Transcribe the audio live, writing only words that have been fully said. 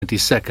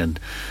22nd.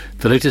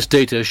 The latest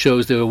data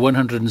shows there were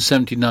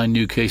 179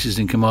 new cases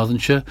in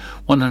Carmarthenshire,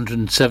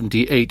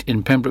 178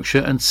 in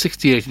Pembrokeshire and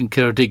 68 in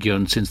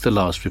Ceredigion since the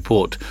last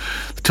report.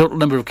 The total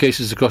number of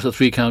cases across the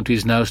three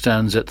counties now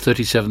stands at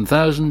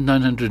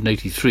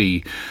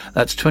 37,983.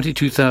 That's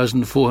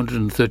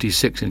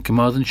 22,436 in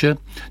Carmarthenshire,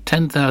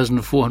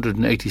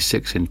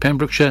 10,486 in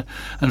Pembrokeshire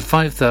and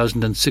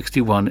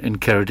 5,061 in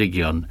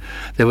Ceredigion.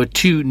 There were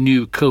 2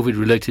 new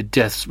COVID-related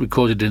deaths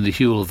recorded in the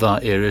Hywel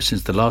Dda area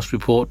since the last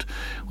report,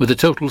 with the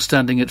total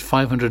standing at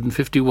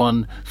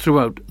 551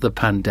 throughout the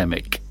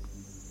pandemic.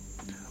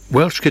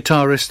 Welsh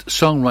guitarist,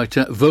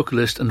 songwriter,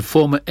 vocalist and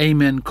former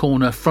Amen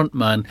Corner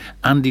frontman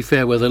Andy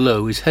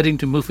Fairweather-Low is heading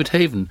to Milford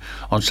Haven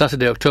on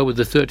Saturday, October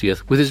the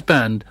 30th with his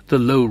band, the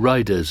Low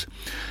Riders.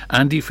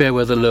 Andy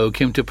Fairweather-Low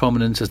came to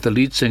prominence as the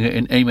lead singer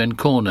in Amen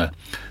Corner.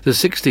 The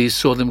 60s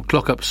saw them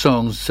clock up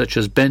songs such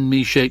as Bend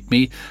Me, Shake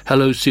Me,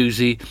 Hello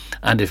Susie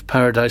and If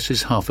Paradise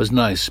Is Half As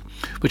Nice,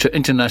 which are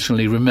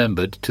internationally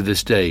remembered to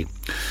this day.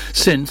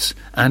 Since,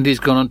 Andy's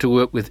gone on to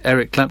work with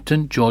Eric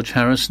Clapton, George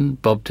Harrison,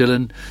 Bob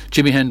Dylan,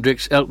 Jimi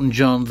Hendrix, Elton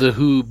John, The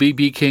Who,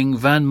 B.B. King,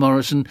 Van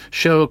Morrison,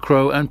 Sheryl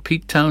Crow and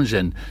Pete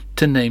Townsend,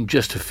 to name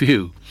just a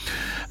few.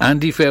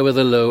 Andy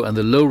Fairweather-Low and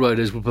the Low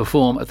Riders will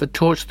perform at the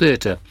Torch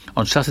Theatre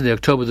on Saturday,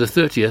 October the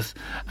 30th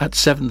at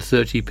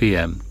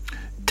 7:30pm.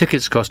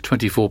 Tickets cost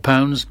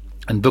 £24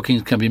 and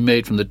bookings can be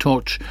made from the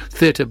Torch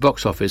Theatre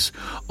box office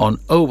on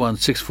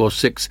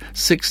 01646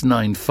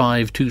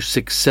 695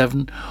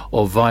 267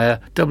 or via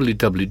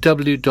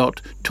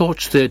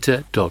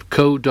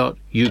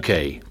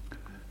www.torchtheatre.co.uk.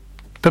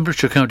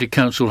 Pembrokeshire County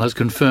Council has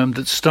confirmed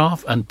that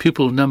staff and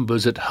pupil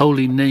numbers at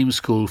Holy Name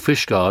School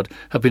Fishguard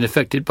have been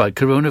affected by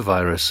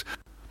coronavirus.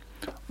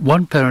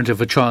 One parent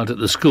of a child at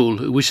the school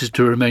who wishes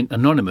to remain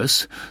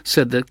anonymous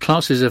said that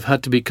classes have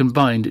had to be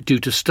combined due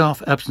to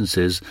staff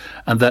absences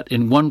and that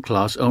in one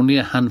class only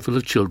a handful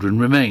of children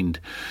remained.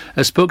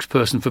 A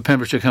spokesperson for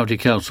Pembrokeshire County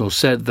Council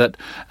said that,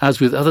 as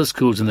with other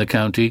schools in the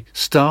county,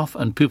 staff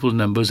and pupil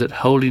numbers at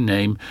Holy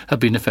Name have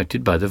been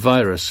affected by the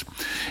virus.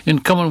 In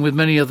common with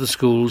many other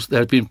schools, there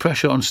has been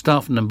pressure on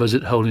staff numbers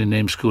at Holy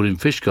Name School in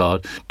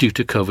Fishguard due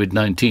to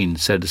COVID-19,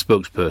 said the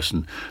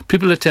spokesperson.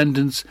 Pupil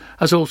attendance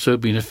has also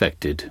been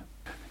affected.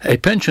 A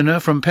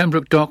pensioner from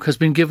Pembroke Dock has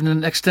been given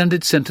an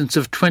extended sentence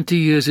of 20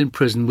 years in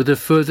prison with a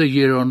further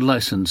year on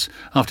licence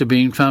after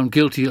being found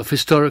guilty of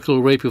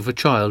historical rape of a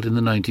child in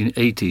the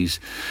 1980s.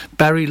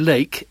 Barry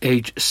Lake,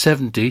 aged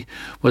 70,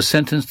 was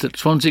sentenced at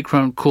Swansea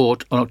Crown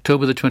Court on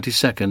October the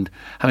 22nd,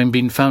 having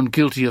been found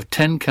guilty of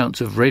 10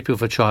 counts of rape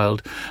of a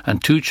child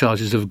and 2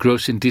 charges of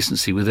gross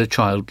indecency with a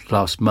child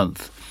last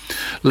month.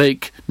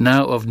 Lake,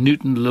 now of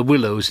Newton Le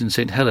Willows in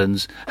St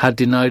Helens, had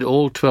denied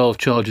all 12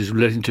 charges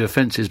relating to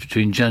offences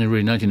between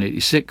January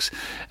 1986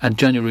 and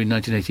January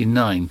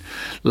 1989.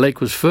 Lake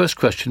was first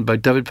questioned by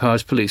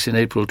Dyfed-Powys Police in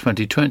April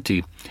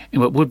 2020 in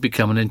what would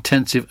become an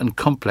intensive and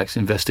complex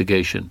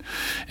investigation.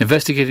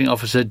 Investigating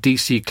Officer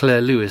DC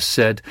Claire Lewis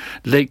said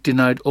Lake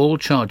denied all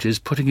charges,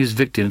 putting his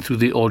victim through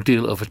the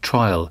ordeal of a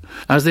trial.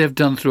 As they have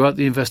done throughout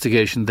the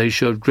investigation, they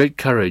showed great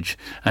courage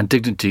and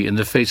dignity in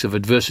the face of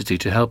adversity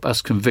to help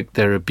us convict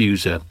their abuser.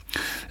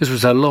 This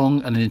was a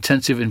long and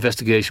intensive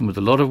investigation with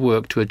a lot of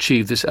work to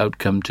achieve this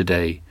outcome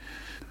today.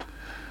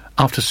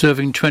 After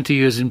serving 20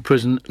 years in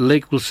prison,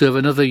 Lake will serve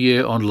another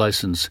year on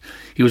licence.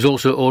 He was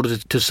also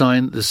ordered to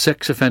sign the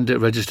sex offender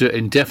register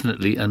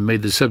indefinitely and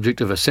made the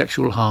subject of a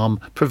sexual harm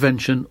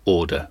prevention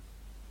order.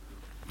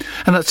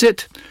 And that's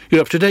it.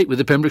 You're up to date with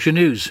the Pembrokeshire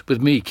News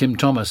with me, Kim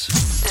Thomas.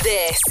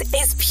 This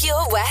is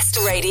Pure West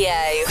Radio.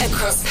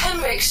 Across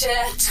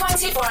Pembrokeshire,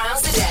 24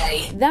 hours a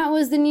day. That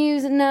was the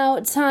news. Now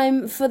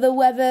time for the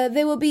weather.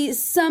 There will be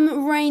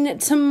some rain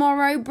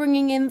tomorrow,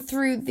 bringing in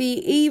through the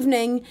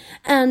evening.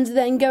 And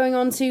then going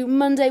on to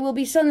Monday will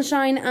be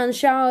sunshine and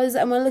showers.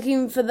 And we're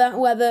looking for that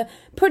weather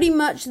pretty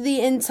much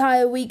the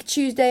entire week.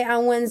 Tuesday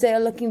and Wednesday are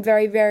looking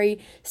very, very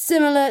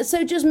similar.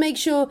 So just make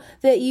sure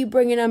that you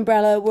bring an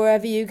umbrella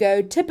wherever you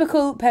go.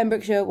 Typical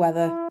Pembrokeshire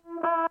weather.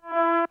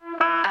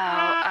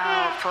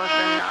 For the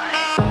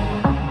night.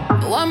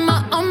 I'm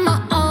on my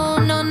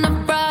own on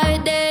a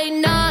Friday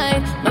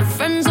night. My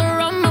friends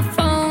are on my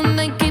phone,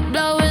 they keep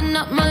blowing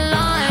up my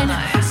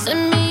line.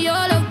 Send me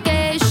your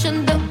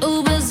location, the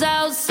Uber's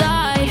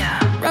outside.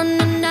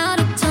 Running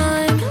out of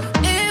time.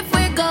 If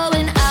we're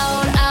going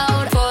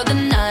out for the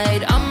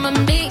night, I'ma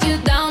meet you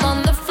down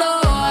on the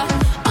floor.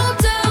 Oh,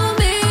 tell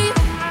me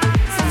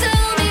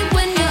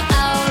when you're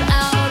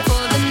out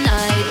for the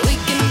night. We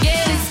can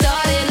get it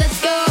started, let's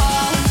go.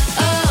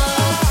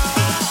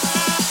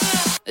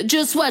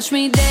 Just watch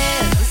me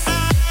dance.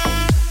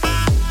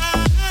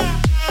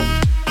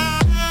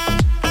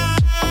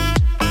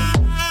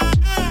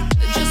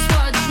 Just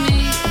watch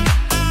me.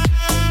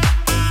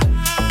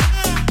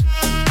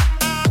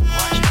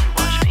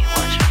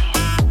 Watch me.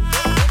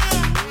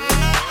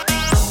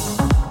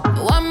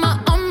 I'm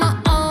on my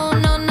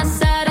own on a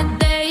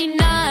Saturday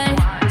night.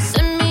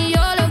 Send me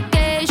your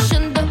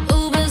location, the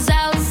Uber's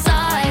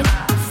outside.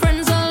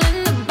 Friends all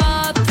in the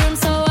bathroom,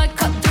 so I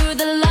cut through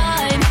the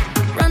line.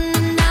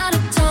 Running out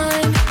of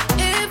time.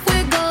 If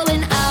we're going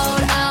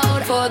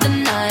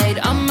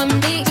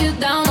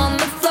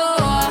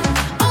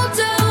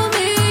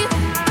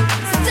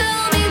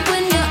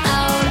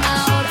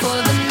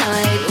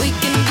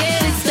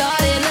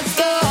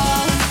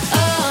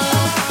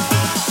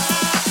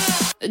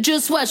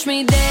Just watch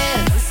me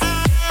dance.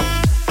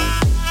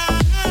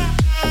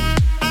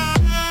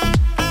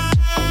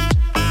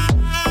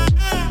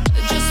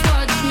 Just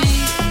watch me.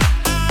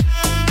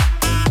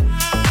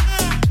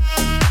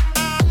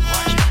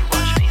 Watch me,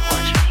 watch me,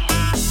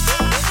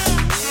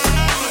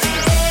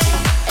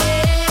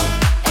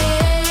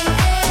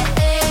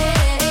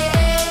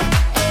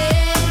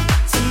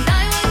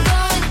 Tonight we're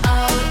going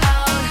out,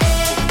 out.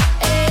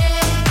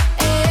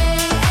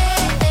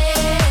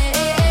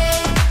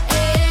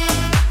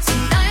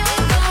 Tonight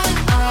we're going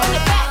out.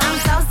 I'm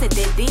so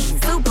sedity,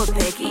 super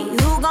picky.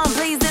 Who gon'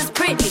 please this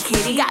pretty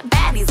kitty? Got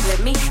baddies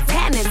with me,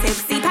 tan and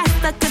tipsy. Pass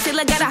the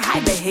concealer, gotta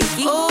hide the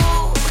hickey.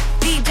 Ooh,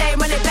 DJ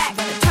run it back.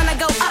 Tryna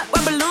go up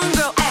where Balloon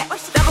Girl at.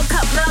 Double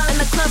cup love in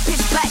the club,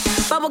 pitch black.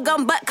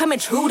 Bubblegum butt coming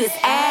true this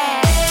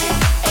ass.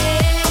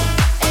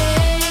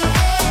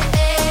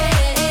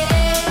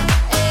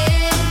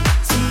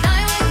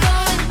 Tonight we're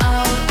going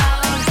out,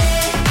 out.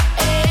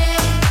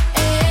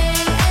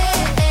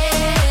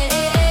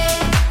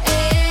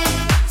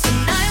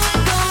 Tonight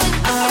we're going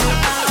out,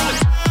 out.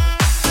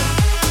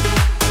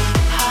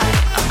 Hi,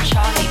 I'm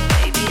Charlie,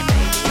 baby.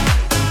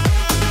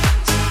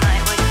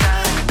 Tonight we're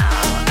going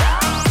out,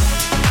 out.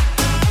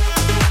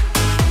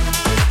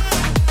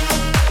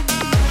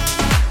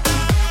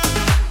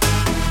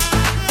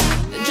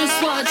 Just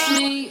watch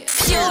me.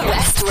 Pure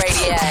West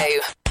Radio.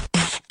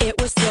 It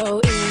was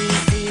so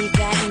easy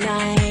that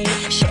night.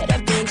 Should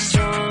have been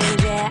strong,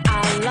 yeah, I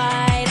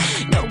lied.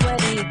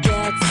 Nobody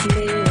gets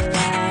me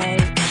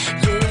like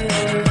you.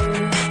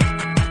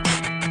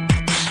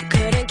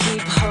 Couldn't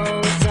keep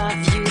hold of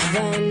you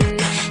then.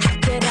 How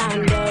could I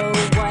know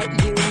what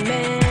you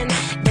meant?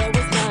 There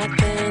was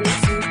nothing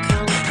to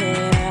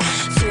compare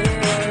to.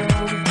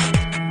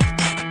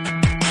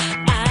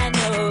 I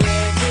know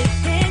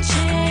everything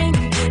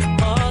changes,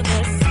 all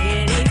the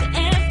cities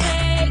and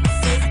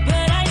faces,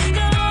 but I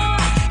know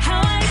how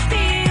I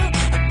feel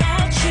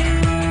about you.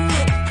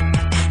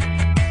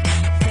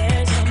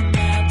 There's a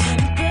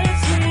mountain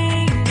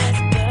between us,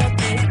 but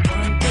there's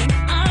one thing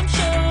I'm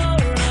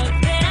sure of,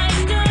 that I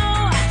know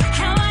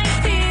how I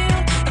feel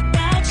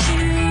about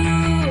you.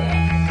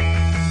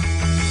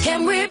 Can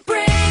we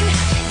bring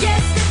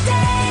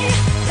yesterday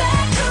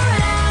back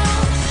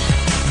around?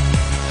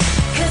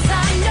 'Cause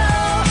I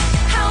know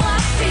how I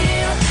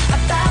feel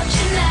about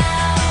you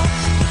now.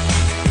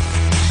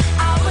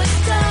 I was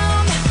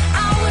dumb,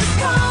 I was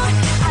wrong,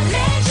 I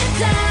let you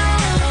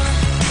down.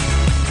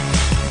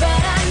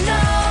 But I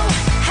know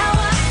how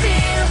I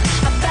feel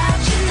about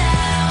you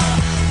now.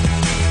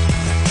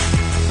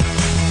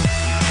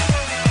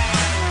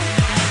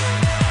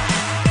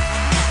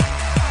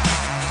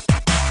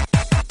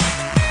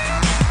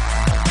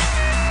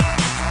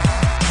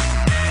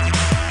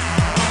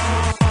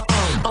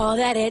 All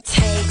that it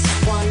takes,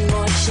 one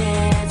more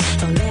chance.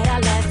 Don't let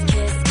our last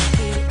kiss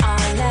be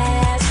our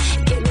last.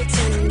 Give me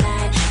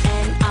tonight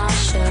and I'll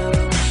show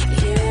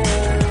you.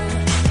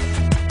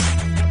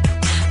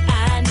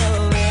 I know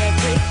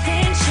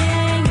everything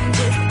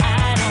changes.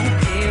 I don't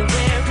care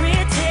where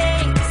it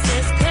takes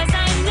us, 'cause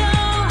I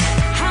know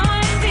how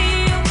I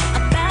feel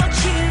about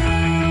you.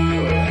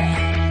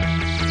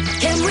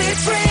 Can we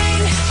bring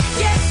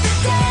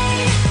yesterday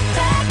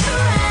back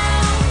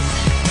around?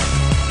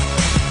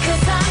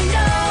 'Cause I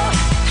know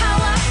how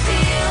I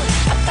feel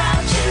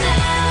about you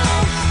now.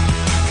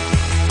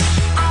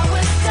 I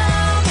was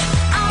dumb,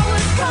 I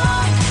was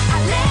wrong, I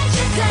let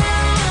you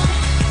down.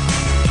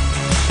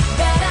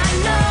 But I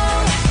know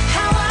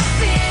how I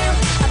feel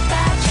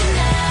about you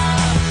now.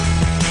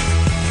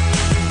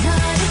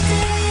 Not a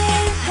day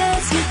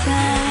pass me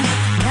by,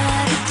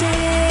 not a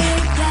day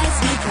pass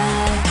me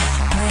by,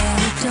 when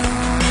I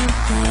don't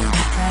think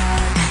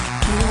about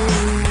you.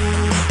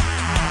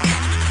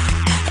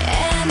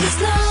 And there's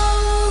no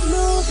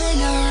moving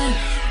on,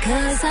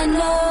 'cause I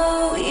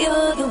know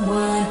you're the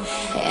one,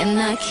 and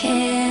I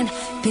can't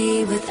be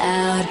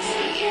without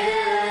you.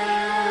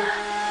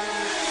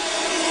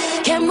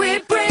 Can we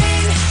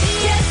bring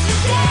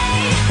yesterday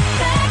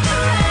back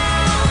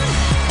around?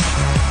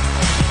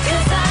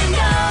 'Cause I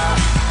know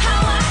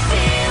how I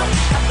feel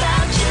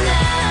about you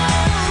now.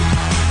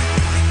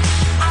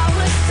 I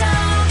was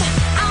dumb,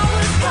 I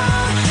was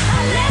wrong, I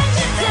let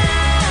you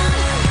down.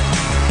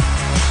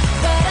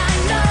 But I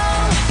know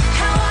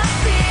how I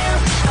feel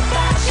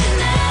about you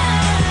now.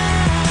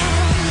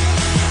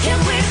 Can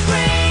we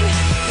bring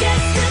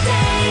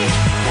yesterday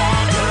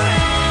back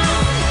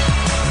around?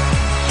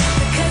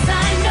 'Cause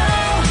I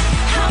know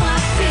how I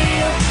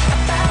feel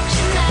about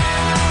you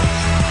now.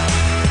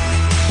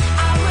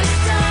 I was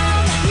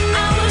dumb,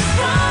 I was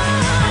wrong,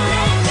 I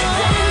let you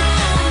down,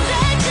 I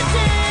let you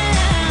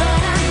down.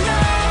 But I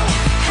know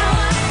how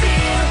I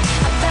feel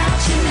about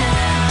you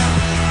now.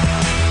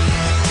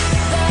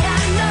 But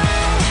I know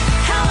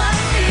how I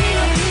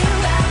feel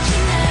about you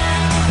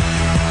now.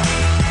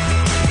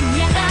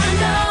 Yeah, I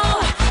know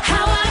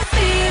how I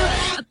feel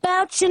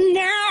about you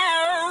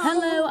now.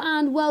 Hello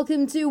and and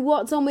welcome to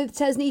What's On with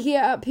Tesni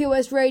here at Pure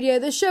West Radio,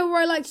 the show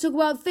where I like to talk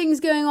about things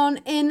going on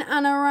in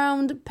and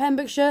around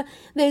Pembrokeshire.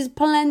 There's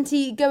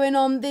plenty going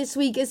on this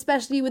week,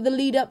 especially with the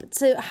lead up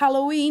to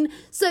Halloween,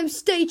 so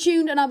stay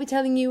tuned and I'll be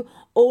telling you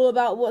all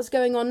about what's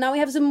going on. Now we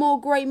have some more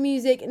great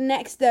music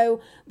next though,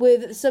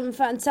 with some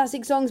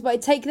fantastic songs by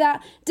Take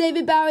That,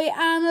 David Bowie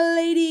and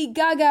Lady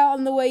Gaga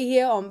on the way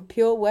here on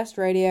Pure West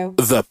Radio.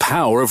 The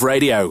power of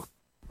radio.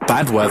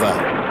 Bad weather.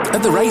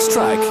 At the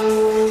racetrack.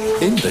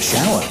 In the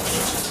shower.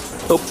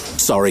 Oh,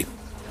 sorry.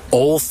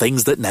 All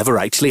things that never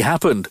actually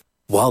happened.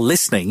 While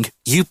listening,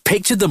 you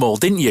pictured them all,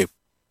 didn't you?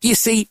 You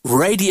see,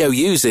 radio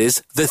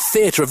uses the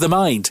theatre of the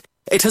mind.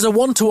 It has a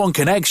one-to-one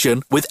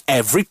connection with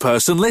every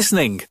person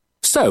listening.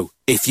 So,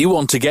 if you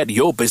want to get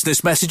your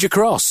business message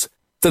across,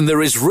 then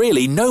there is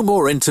really no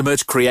more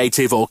intimate,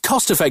 creative or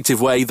cost-effective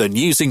way than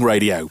using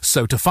radio.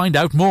 So to find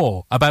out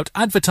more about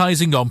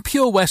advertising on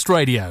Pure West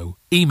Radio,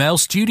 email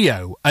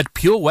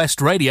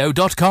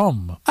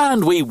studio@purewestradio.com.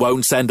 And we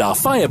won't send our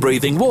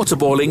fire-breathing,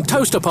 water-boiling,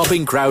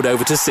 toaster-popping crowd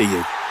over to see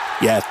you.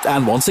 Yeah,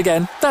 and once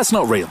again, that's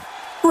not real.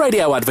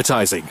 Radio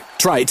advertising.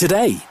 Try it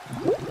today.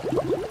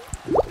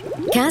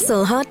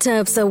 Castle Hot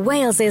Tubs are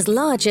Wales's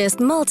largest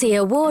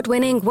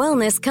multi-award-winning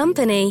wellness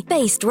company,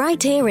 based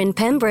right here in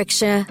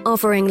Pembrokeshire,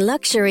 offering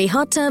luxury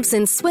hot tubs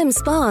and swim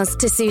spas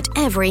to suit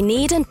every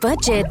need and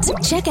budget.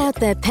 Check out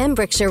their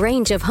Pembrokeshire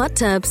range of hot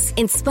tubs,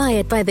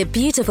 inspired by the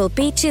beautiful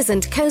beaches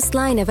and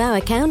coastline of our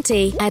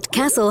county, at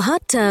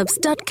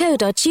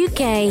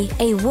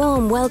castlehottubs.co.uk. A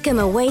warm welcome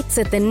awaits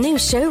at the new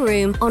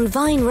showroom on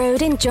Vine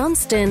Road in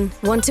Johnston.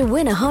 Want to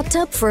win a hot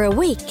tub for a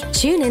week?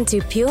 Tune into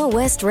Pure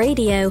West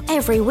Radio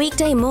every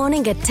weekday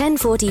morning at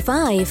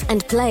 10:45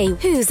 and play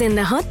Who's in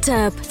the Hot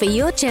Tub for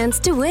your chance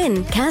to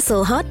win.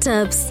 Castle Hot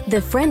Tubs,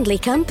 the friendly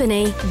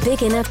company,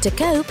 big enough to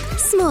cope,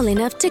 small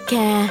enough to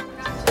care.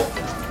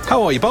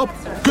 How are you, Bob?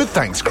 Good,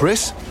 thanks,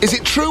 Chris. Is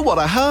it true what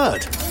I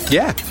heard?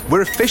 Yeah,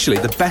 we're officially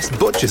the best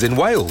butchers in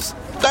Wales.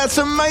 That's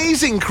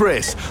amazing,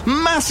 Chris.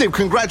 Massive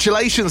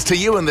congratulations to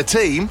you and the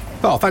team.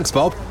 Oh, thanks,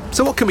 Bob.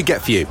 So what can we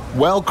get for you?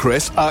 Well,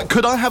 Chris,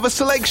 could I have a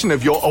selection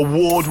of your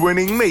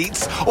award-winning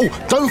meats? Oh,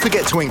 don't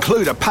forget to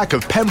include a pack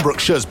of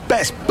Pembrokeshire's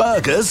best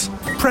burgers.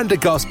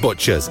 Prendergast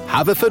Butchers,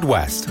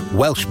 Haverfordwest,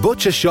 Welsh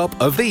Butcher Shop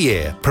of the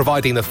Year,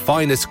 providing the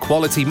finest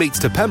quality meats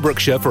to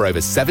Pembrokeshire for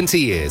over 70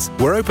 years.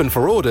 We're open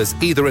for orders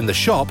either in the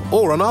shop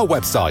or on our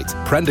website,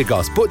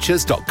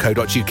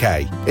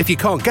 prendergastbutchers.co.uk. If you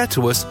can't get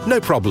to us,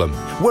 no problem.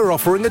 We're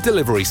offering a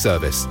delivery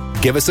service.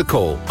 Give us a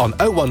call on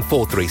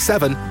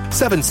 01437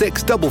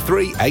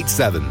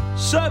 763387.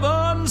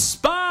 Seven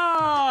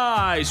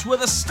Spice, where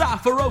the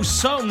staff are oh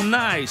so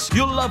nice.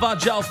 You'll love our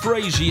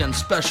jalfrezi and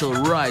special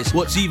rice.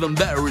 What's even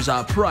better is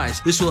our price.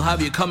 This will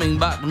have you coming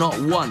back not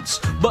once,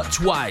 but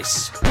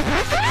twice.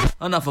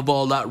 Enough of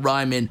all that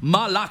rhyming.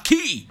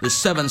 Malaki! The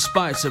Seven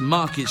Spice of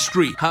Market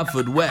Street,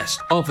 Haverfordwest,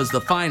 offers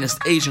the finest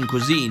Asian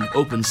cuisine,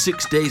 open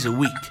 6 days a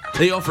week.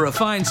 They offer a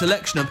fine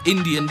selection of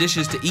Indian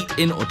dishes to eat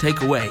in or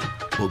take away.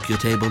 Book your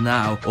table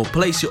now or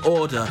place your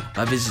order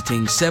by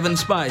visiting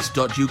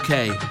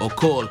sevenspice.uk or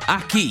call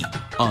Aki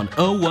on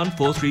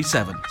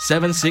 01437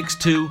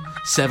 762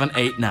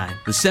 789.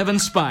 The Seven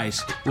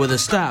Spice, where the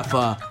staff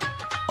are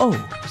oh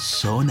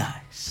so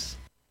nice.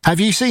 Have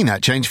you seen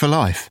that Change for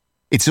Life?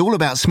 It's all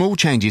about small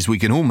changes we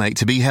can all make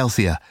to be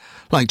healthier,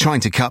 like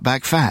trying to cut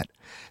back fat.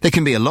 There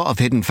can be a lot of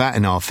hidden fat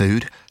in our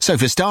food, so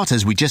for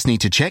starters we just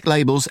need to check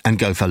labels and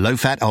go for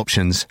low-fat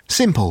options.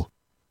 Simple.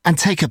 And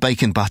take a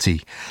bacon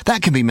butty.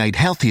 That can be made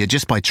healthier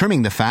just by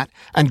trimming the fat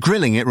and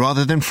grilling it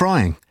rather than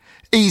frying.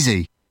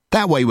 Easy.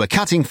 That way we're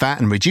cutting fat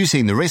and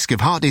reducing the risk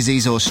of heart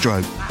disease or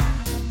stroke.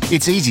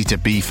 It's easy to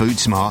be food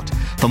smart.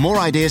 For more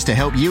ideas to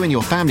help you and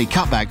your family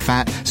cut back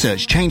fat,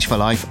 search Change for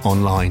Life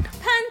online.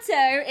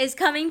 Panto is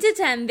coming to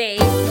Tenby.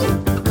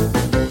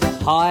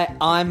 Hi,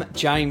 I'm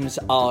James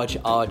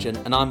Argent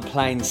and I'm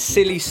playing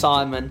Silly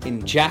Simon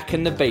in Jack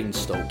and the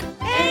Beanstalk.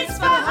 It's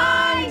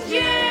behind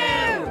you!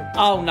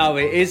 Oh no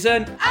it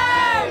isn't.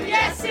 Oh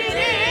yes it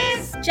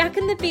is! Jack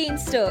and the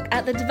Beanstalk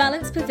at the De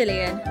Valence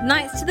Pavilion,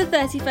 nights to the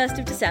 31st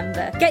of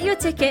December. Get your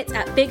tickets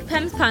at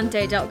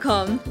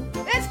bigpemspanto.com.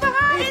 It's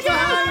behind you! It's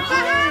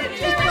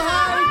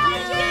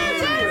behind you!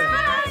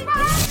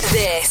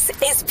 This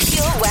is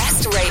Pure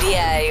West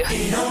Radio.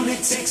 It only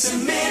takes a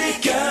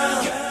minute,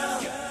 girl.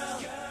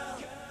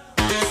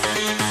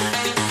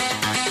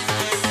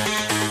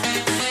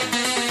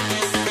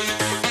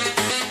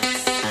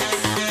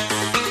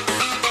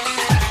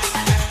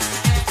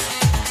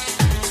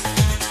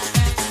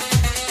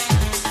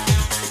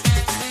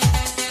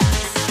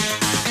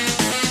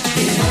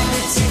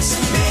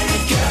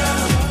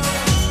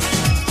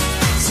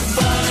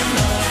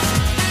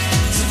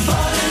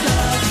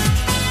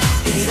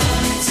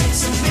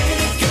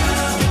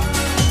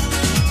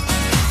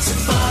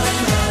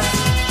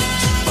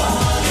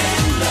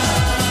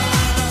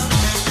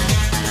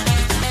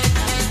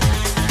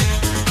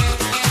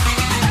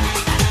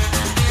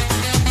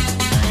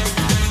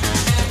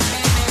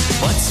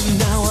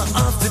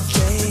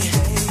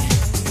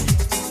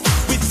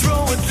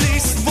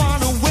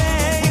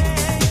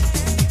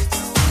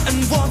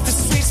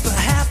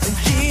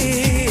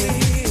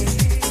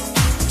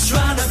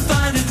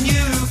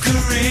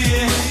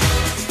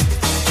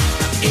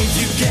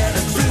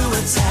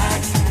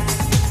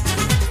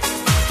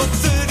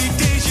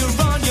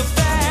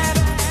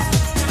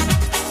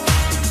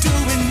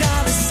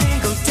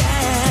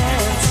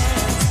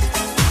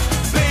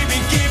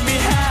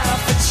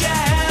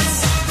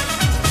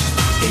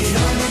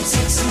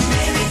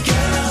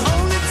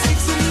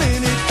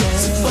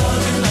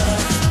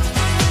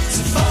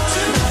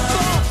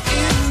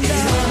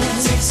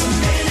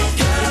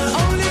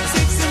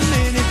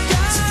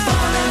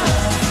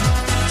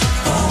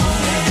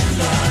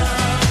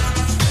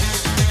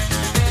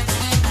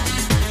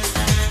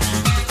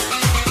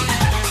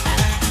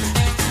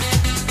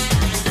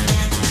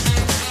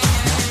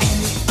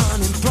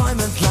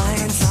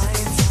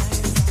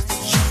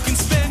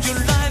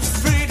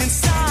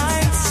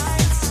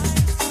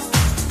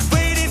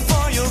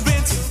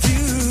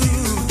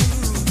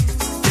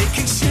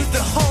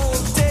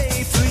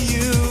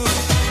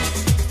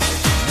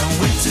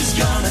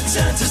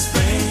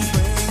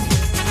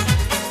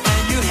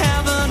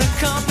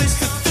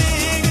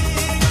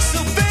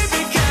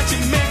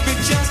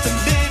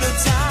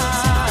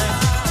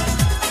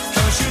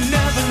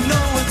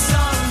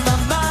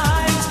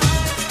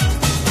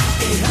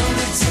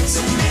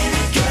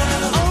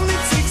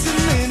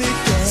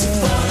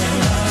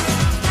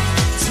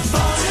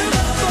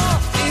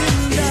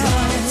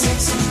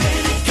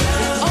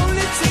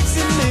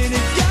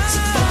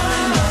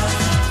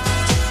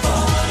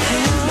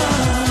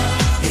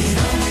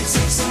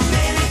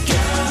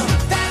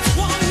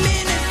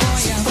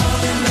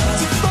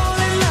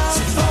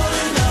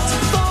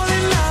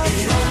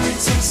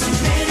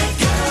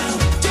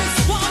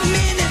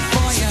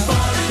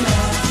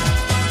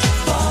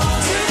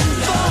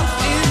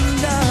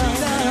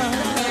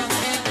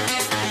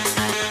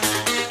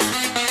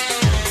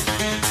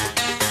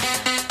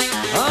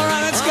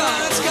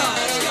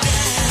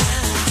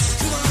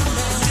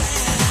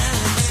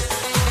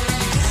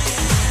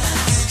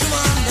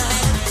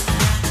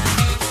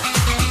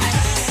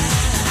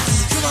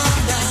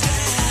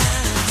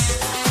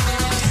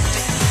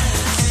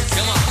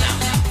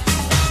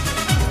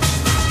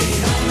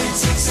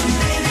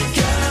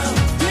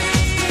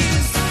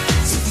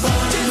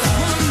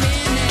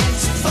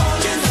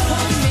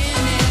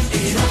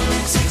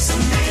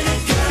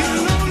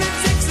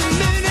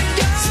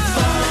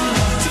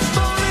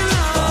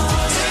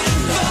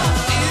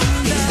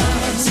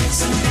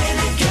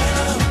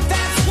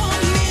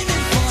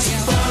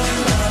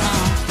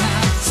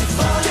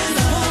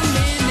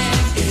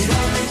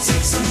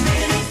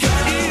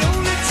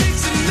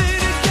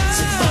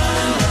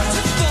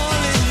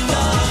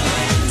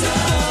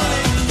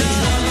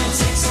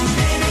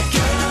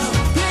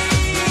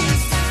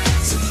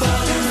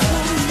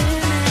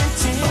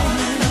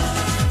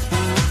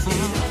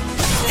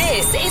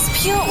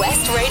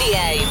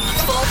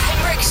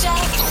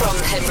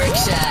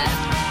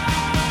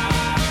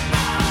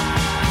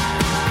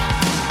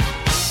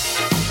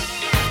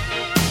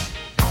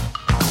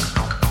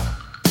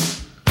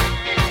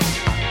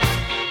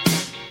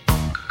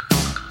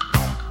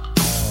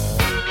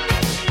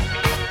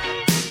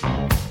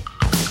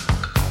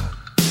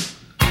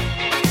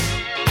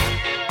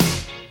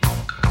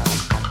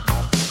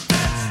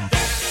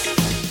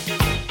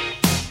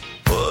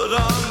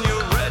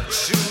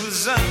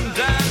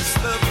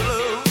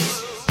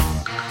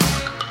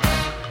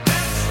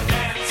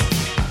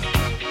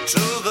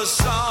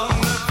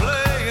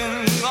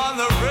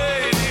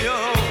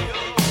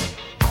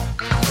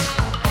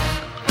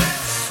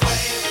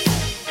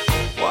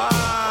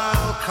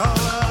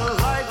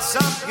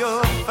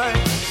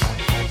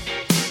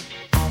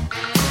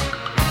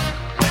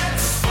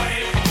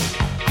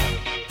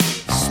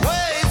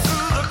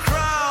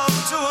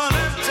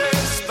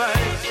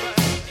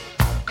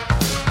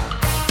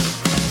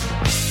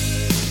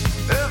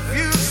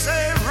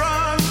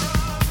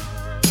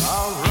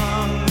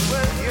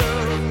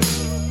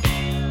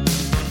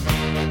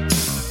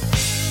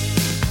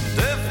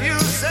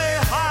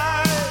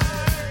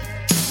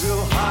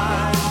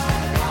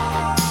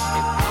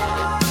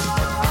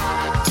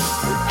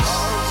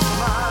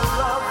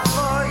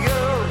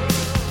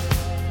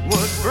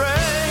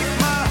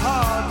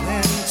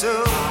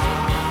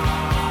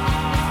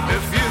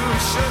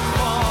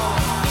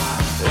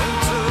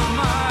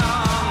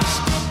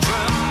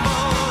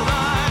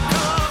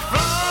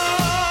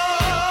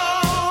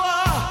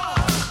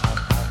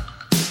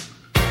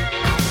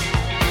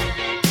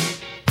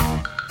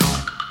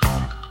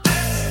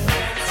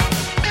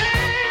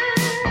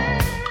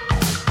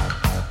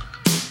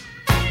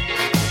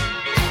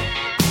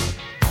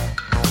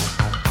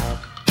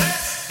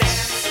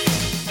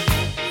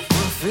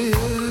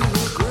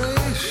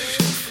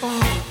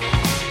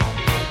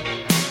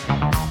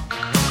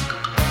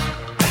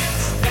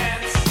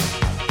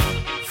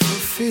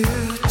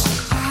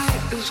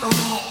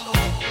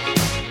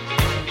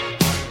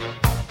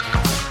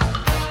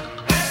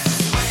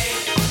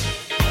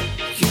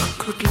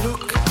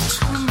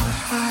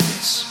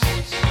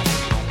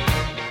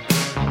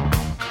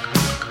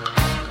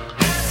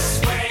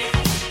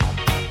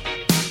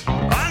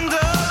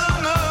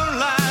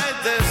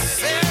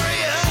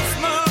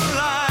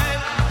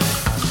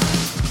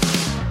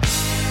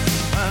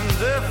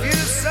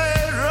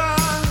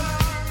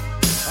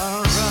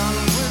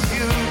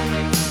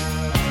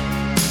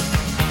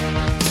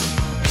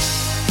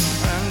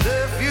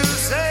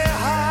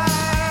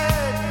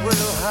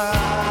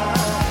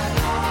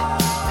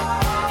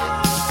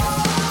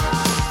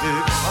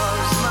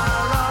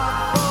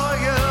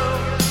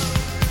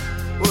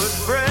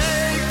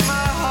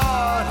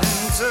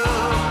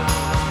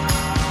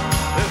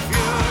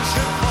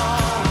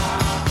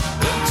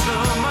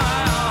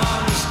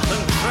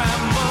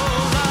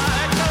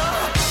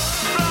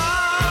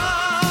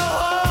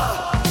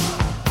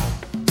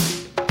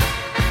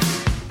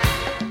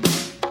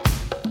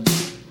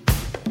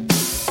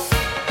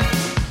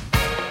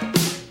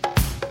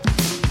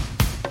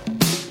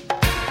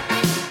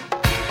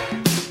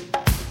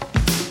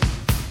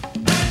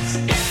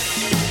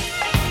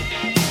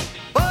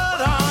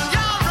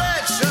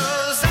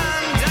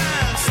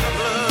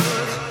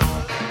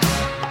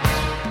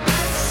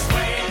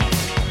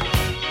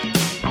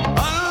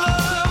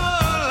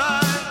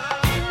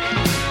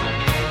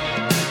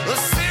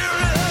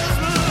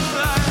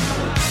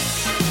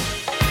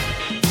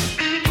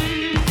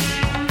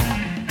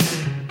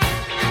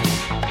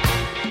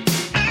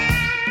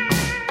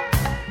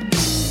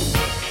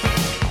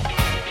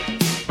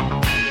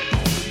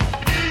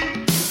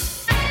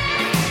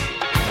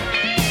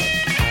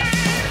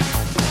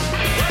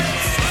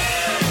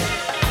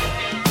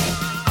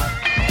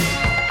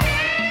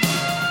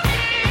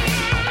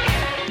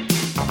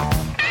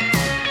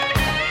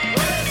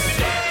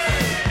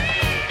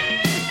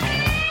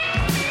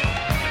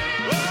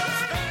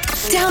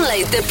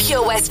 Download the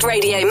Pure West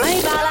Radio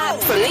mobile app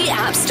from the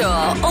App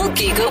Store or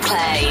Google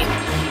Play.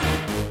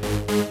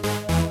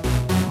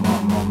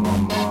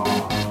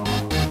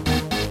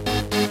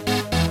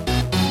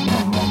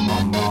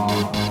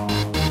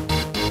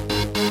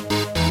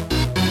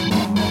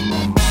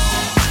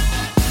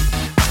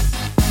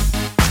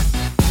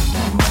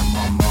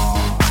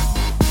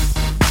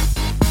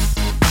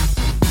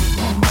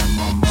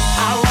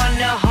 I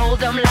wanna hold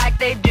them like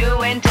they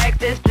do in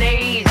Texas,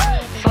 please.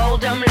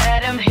 Fold them,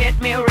 let them hit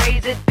me,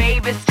 raise it,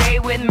 baby, stay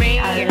with me.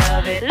 I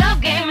love it.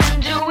 Love game,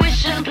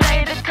 intuition,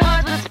 play the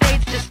cards with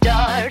spades to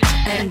start.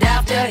 And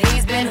after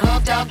he's been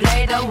hooked, I'll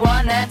play the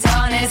one that's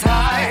on his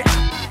heart.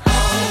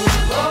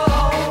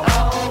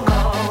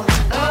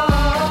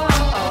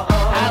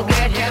 I'll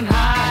get him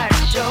high,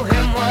 show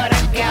him what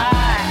I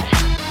got.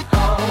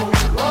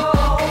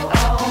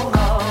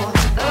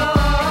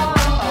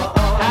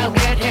 I'll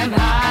get him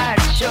high,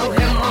 show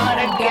him what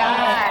I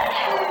got.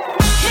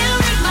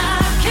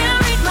 Can't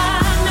read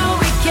my, no,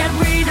 we can't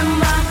read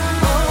my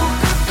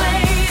poker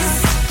face.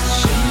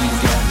 She's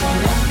got no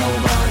love,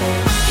 nobody.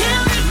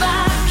 Can't read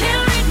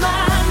my,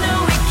 no,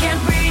 we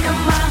can't read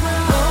my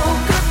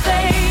poker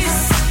face.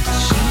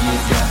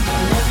 She's got no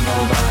love,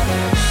 nobody.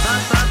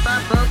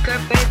 Poker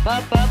face,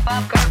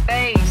 poker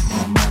face.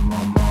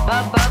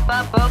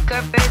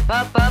 Poker face,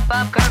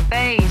 poker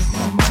face.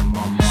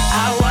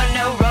 I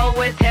wanna roll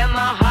with him, a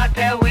hot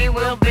pair we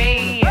will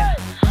be.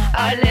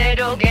 A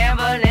little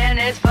gambling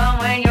is fun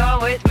when you're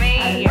with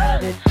me.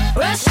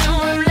 Russian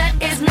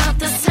roulette is not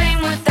the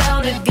same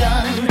without a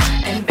gun.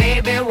 And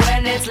baby,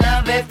 when it's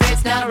love, if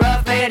it's not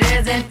rough, it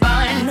isn't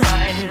fun.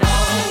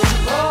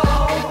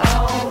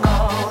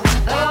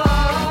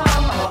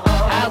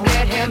 I'll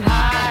get him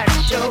high,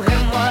 show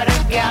him what I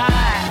got.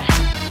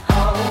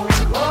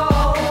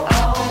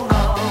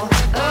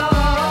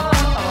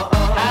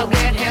 I'll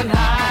get him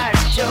high,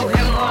 show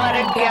him what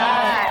I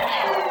got.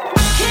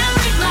 Can't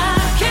read my,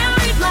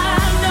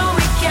 no,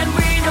 we can't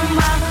read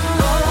my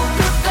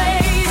poker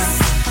face.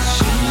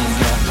 She's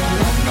got no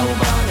love,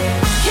 nobody.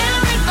 Can't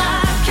read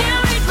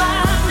my,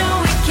 no,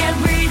 we can't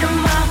read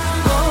my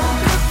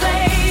poker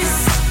face.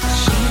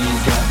 She's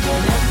got no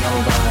love,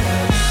 nobody.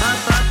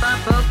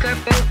 Poker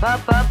face,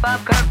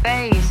 poker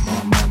face.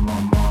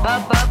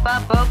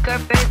 Poker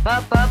face,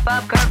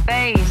 poker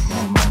face.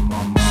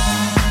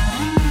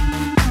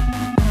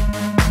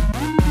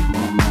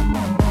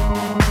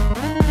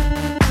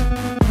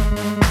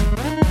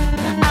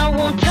 I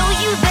won't tell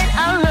you that I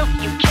love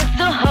you, kiss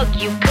or hug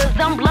you, cause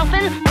I'm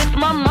bluffing with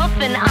my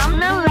muffin. I'm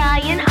not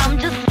lying, I'm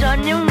just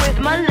stunning with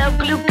my love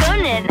glue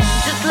gunning.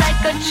 Just like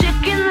a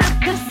chick in the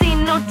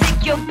casino,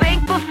 take your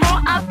bank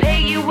before I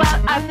pay you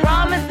out. I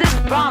promise this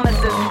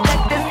promises.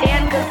 Check this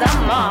hand cause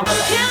I'm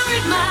marvelous. Can't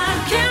read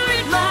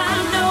my,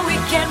 no, we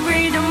can't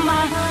read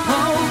my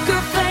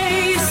poker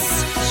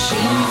face.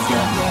 She's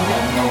got no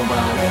love,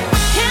 nobody.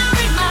 Can't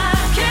read my,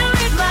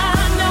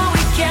 no,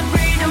 we can't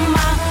read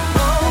my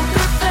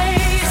poker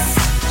face.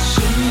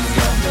 She's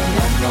got no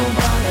love,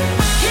 nobody.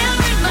 Can't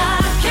read my,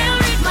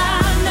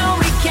 no,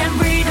 we can't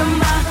read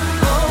my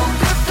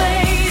poker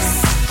face.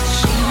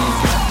 She's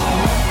got no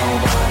love,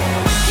 nobody.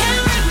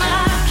 Can't read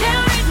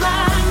my,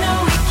 no,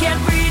 we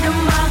can't read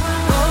my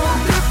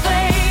poker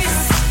face.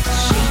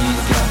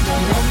 She's got no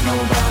love, nobody.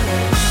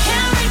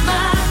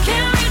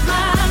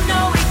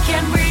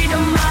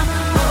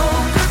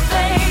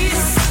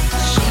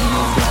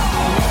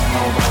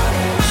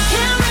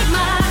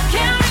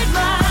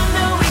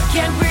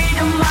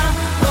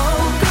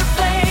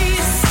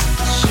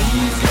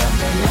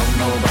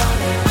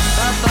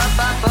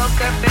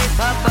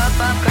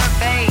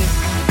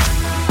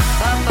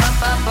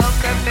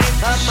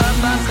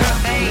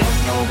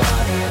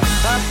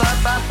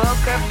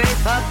 poker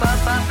face,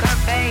 poker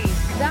face.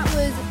 That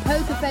was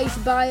Poker Face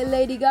by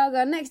Lady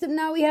Gaga. Next up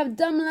now we have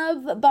Dumb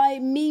Love by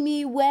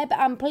Mimi Webb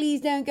and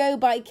Please Don't Go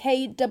by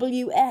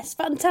KWS.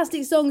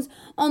 Fantastic songs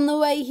on the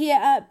way here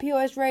at Pure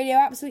West Radio.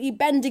 Absolutely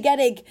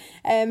bendigedig.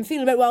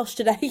 Feeling a bit Welsh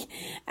today.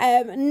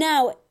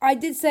 Now, I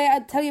did say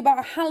I'd tell you about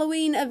a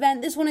Halloween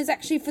event. This one is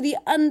actually for the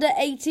under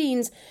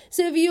 18s.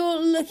 So if you're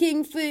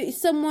looking for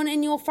someone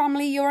in your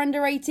family, you're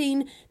under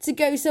 18, to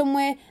go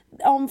somewhere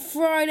on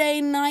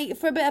Friday night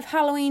for a bit of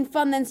Halloween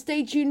fun, then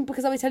stay tuned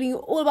because I'll be telling you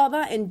all about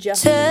that in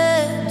just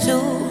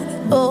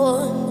Tattooed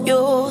on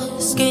your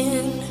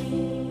skin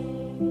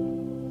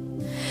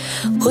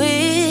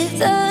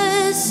with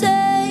a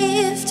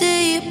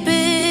safety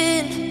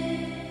pin.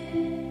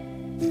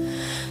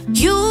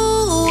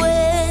 You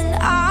and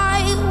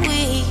I,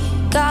 we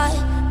got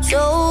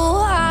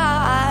so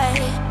high,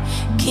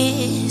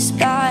 kissed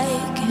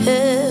like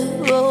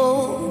heroin.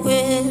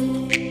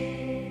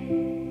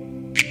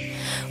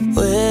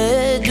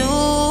 Where do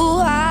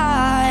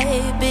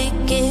I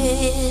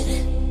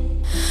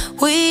begin?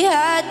 We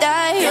had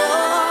that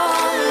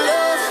young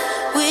love,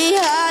 we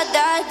had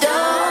that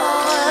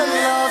dumb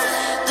love,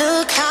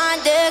 the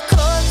kind that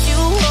cut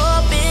you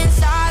up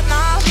inside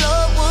my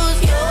blood was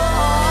your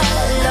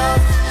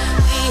love.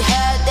 We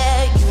had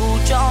that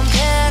you jump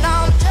and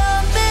I'm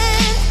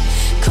jumping,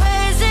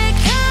 crazy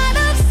kind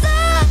of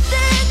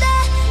something,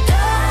 that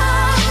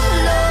dumb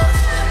love.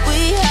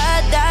 We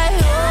had that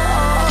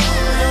young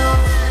love.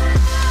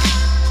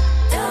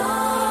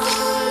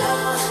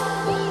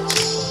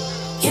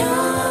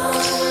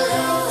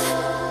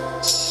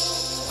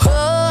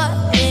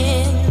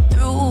 Running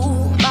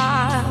through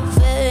my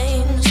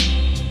veins,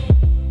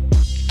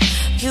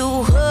 you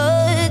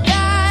heard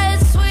that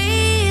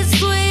sweet,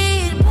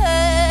 sweet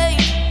pain.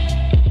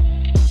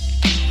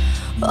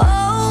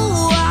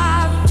 Oh,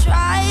 I've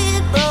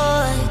tried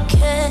but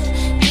can't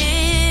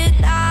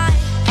deny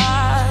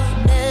I've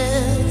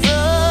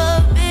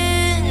never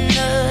been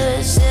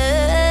the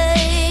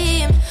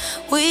same.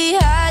 We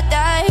had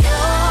that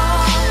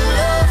young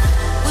love,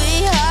 we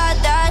had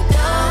that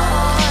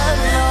dumb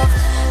love,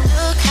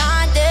 the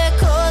kind that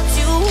cuts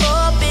you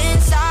up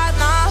inside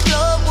my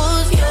blood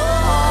was your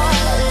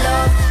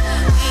love.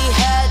 We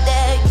had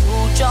that you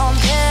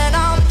jump and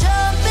I'm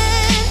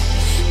jumping,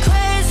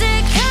 crazy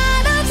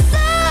kind of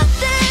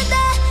something,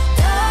 that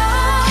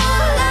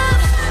dumb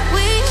love.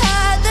 We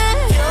had that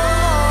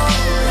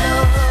young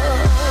love,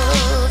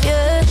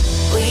 yeah.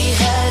 We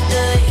had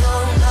the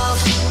young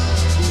love,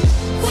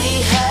 we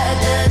had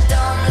the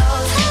dumb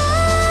love,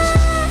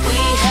 we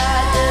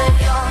had the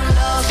young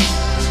love,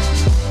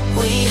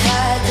 we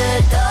had the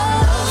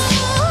dumb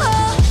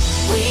love,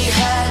 we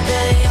had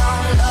the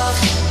young love,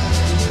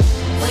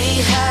 we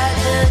had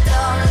the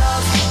dumb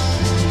love.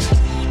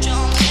 You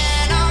jump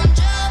and I'm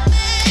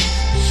jumping,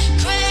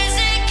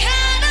 crazy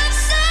kind of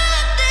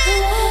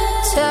something.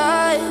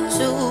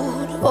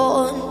 Tattooed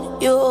on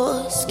your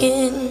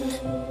skin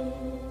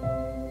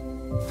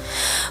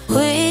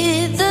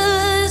with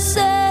the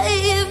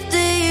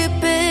safety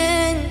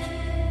pin.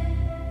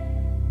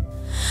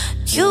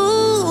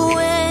 You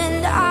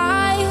and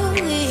I,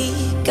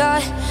 we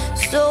got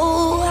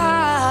so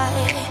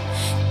high,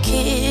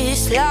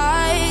 kissed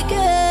like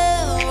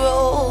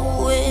heroin.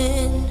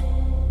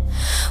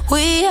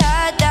 We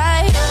had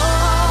that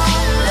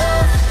young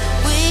love,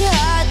 we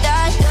had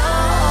that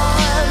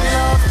dumb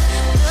love,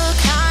 the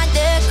kind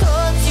that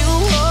cuts you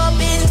up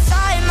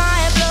inside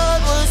my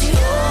blood was your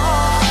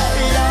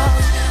love.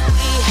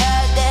 We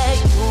had that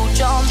you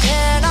jump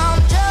and I'm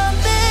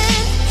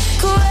jumping,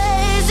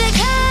 crazy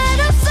kind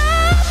of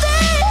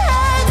something,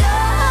 that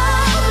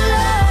dumb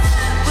love.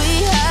 We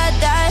had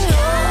that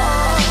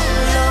young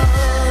love,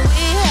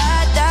 we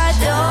had that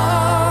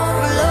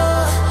dumb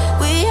love,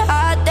 we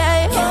had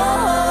that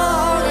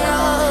young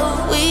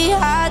love, we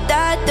had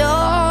that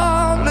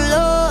dumb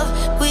love,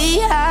 we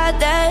had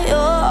that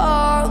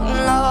young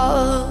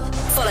love.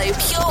 Follow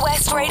Pure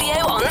West Radio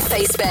on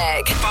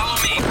Facebook. Follow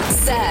me.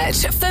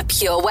 Search for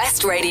Pure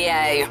West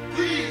Radio.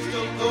 Please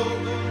don't go.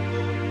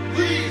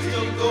 Please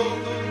don't go.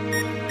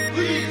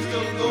 Please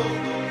don't go.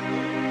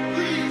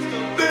 Please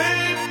don't go.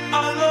 Babe, I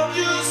love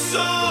you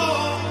so.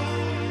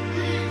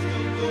 Please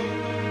don't go.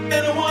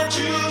 And I want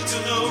you to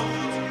know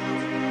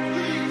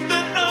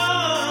that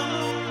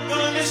I'm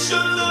gonna miss your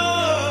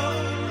love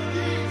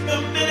the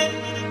minute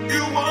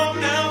you walk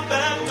down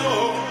that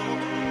door.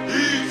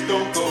 Please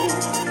don't go.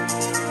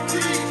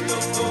 Please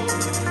don't go.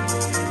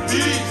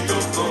 Please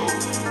don't go.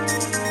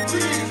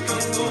 Please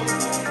don't go.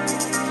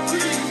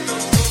 Please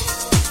don't go.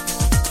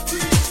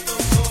 Please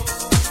don't go.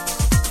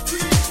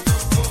 Please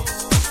don't go.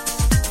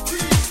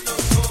 Please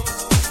don't go.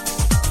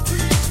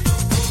 Please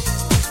don't go.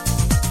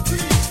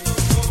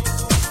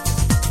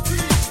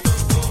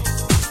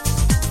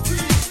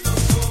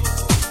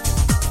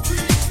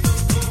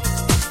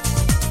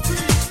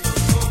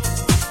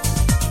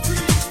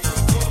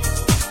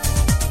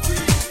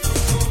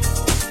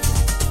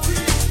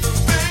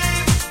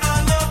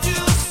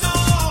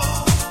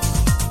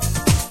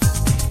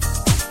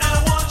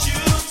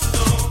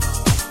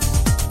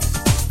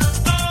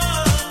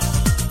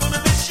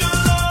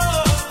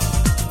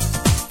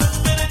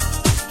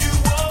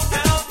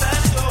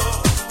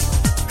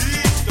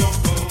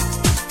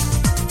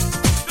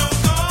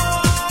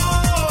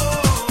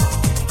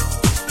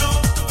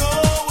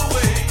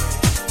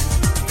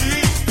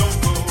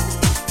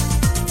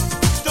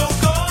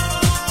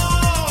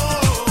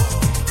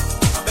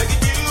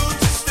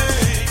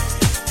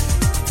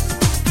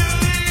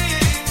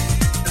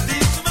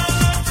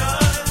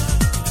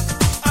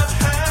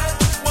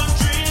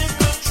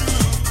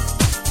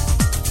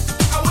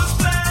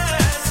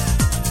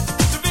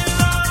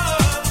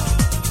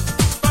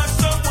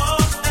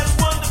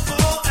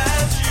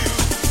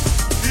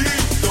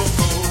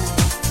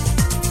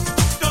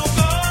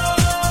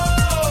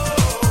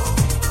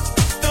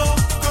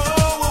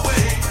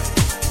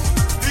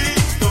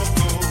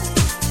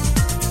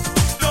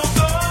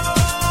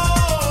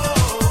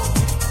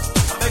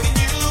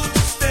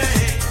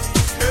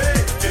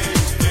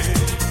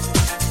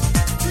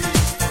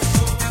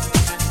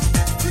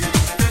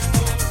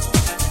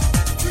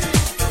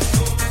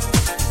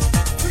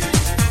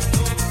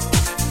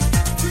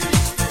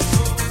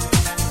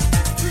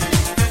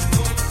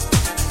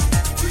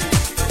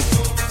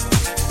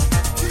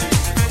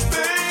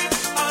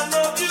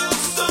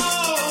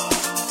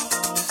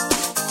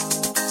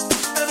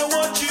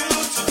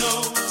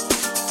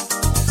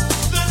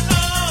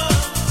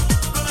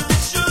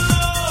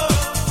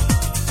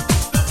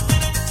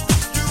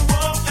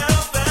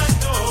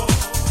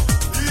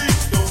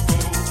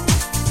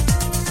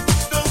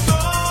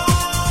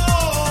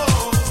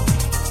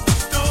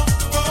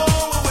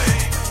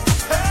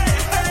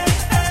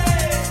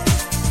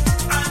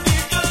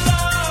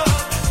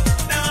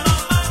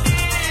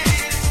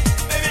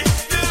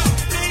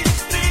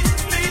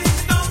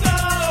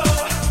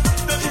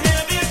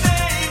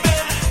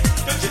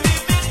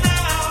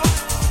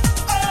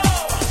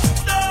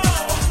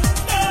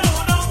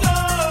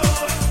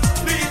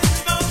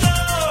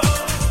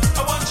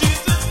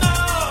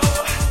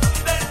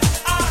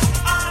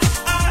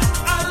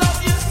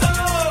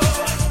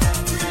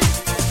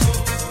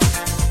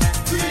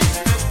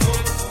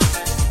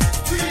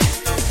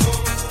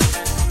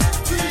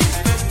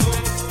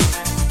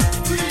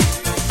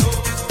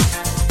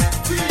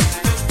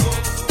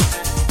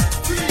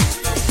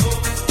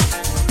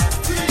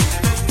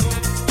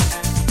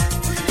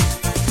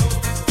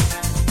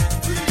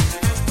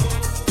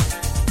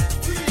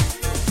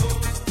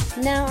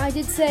 Now, I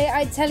did say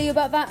I'd tell you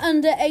about that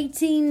under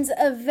 18s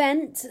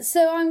event,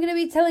 so I'm going to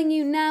be telling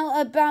you now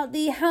about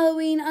the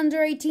Halloween under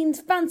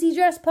 18s fancy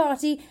dress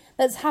party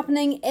that's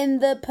happening in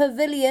the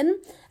Pavilion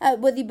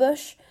at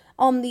Withybush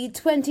on the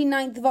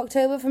 29th of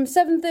October from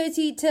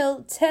 7:30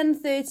 till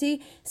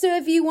 10:30. So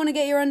if you want to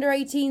get your under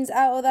 18s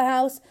out of the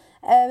house,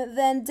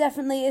 then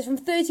definitely it's from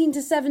 13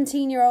 to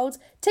 17 year olds.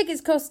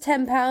 Tickets cost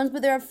 £10,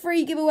 but there are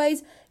free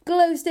giveaways,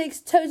 glow sticks,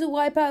 total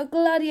wipeout,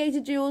 gladiator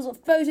duels,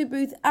 photo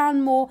booth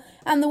and more,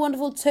 and the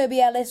wonderful Toby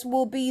Ellis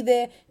will be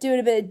there doing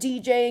a bit of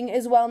DJing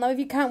as well. Now if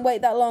you can't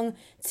wait that long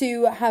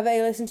to have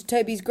a listen to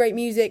Toby's great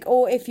music,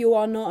 or if you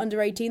are not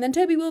under 18, then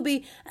Toby will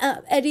be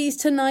at Eddie's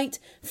tonight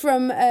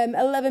from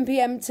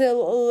 11pm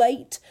till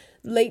late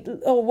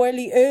or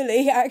really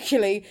early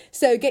actually,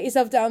 so get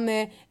yourself down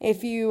there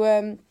if you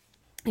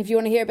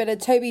want to hear a bit of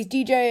Toby's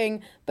DJing.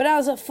 But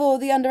as for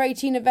the under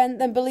 18 event,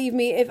 then believe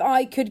me, if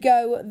I could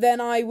go, then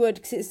I would,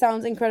 because it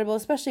sounds incredible,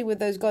 especially with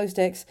those glow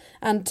sticks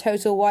and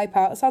total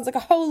wipeout. It sounds like a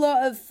whole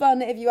lot of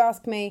fun if you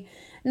ask me.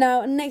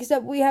 Now, next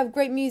up, we have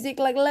great music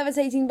like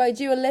Levitating by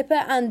Dua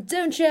Lipa and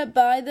Don't Ya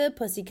by the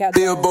Pussycat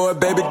Dolls.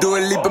 Billboard, baby, do a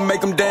leap and make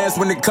them dance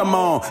when they come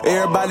on.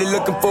 Everybody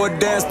looking for a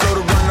dance, throw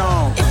the run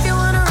on. If you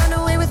wanna run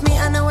away with me,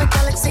 I know a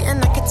galaxy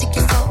and I can take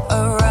you for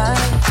a ride.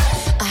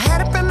 I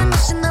had a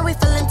premonition that we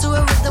fell into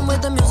a rhythm where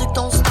the music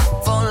don't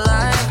stop for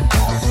life.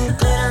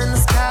 Glitter in the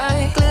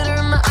sky, glitter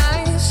in my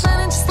eyes,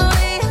 shining just the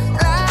way I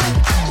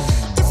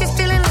like. If you're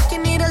feeling like you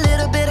need a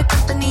little bit of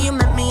company, you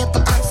met me at the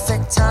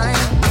perfect time.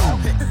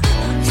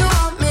 You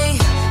want me,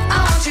 I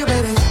want you,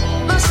 baby,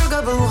 my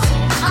sugar boo.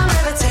 I'm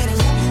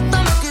levitating, the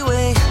Milky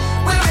Way,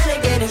 we're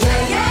renegading.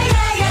 Yeah, yeah,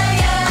 yeah,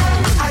 yeah,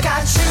 yeah. I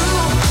got you,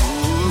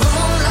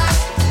 moonlight,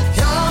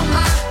 you're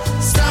my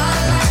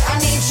starlight. I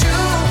need you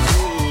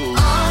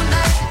all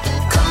night.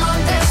 Come on,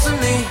 dance with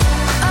me.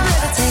 I'm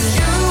levitating.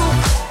 You,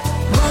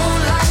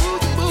 moonlight,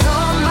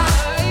 you're my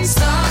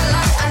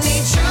starlight. I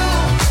need you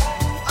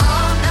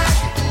all night.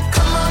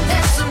 Come on,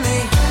 dance with me.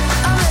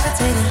 I'm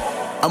levitating.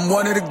 I'm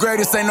one of the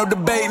greatest, ain't no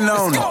debating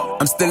on it.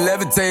 I'm still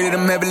levitated,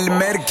 I'm heavily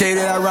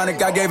medicated.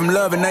 Ironic, I gave him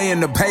love and they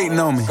end up hating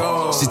on me.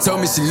 She told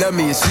me she loved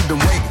me and she been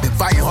waiting. Been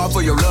fighting hard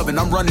for your love and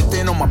I'm running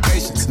thin on my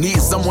patience. Needing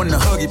someone to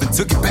hug, even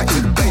took it back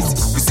to the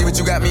basics. You see what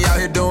you got me out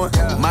here doing?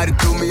 Might have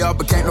threw me off,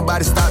 but can't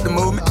nobody stop the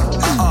movement.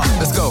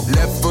 Let's go.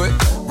 Left foot,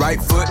 right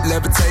foot,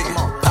 levitating.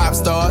 Pop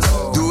stars,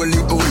 do a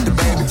leap with the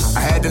baby. I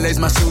had to lace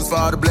my shoes for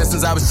all the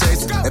blessings I was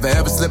chasing. If I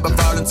ever slip, I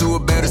fall into a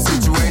better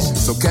situation.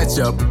 So catch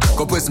up,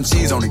 go put some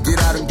cheese on it, get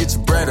out and get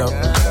your bread up.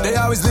 They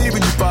always leave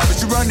when you fall,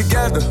 but you run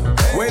together.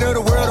 Weight of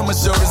the world on my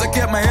shoulders, I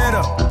kept my head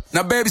up.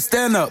 Now baby,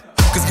 stand up,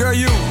 cause girl,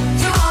 you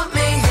want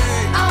me,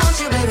 I want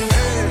you, baby,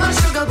 my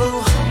sugar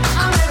boo.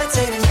 I'm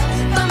levitating,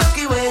 the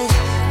Milky Way,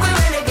 we're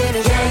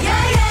renegading. Yeah,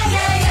 yeah, yeah,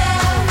 yeah,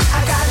 yeah.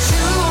 I got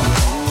you,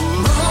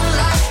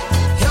 moonlight,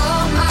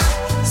 you're my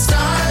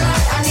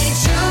starlight. I need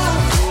you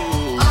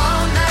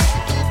all night.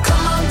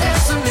 Come on,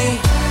 dance with me.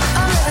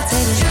 I'm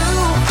levitating. You,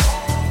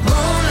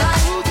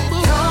 moonlight,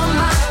 you're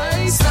my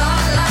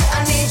starlight.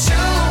 I need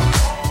you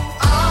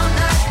all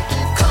night.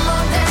 Come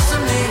on, dance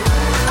with me.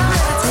 I'm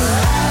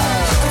levitating.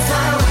 You can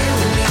fly away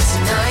with me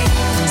tonight.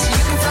 So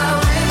you can fly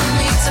away with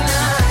me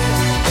tonight.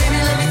 Baby,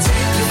 let me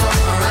take you for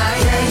a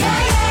ride. Yeah, yeah,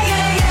 yeah,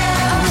 yeah,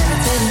 yeah. I'm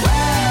levitating.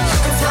 You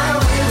can fly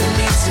away with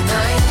me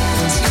tonight.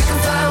 So you can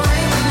fly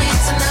away with me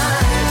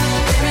tonight.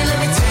 Baby, let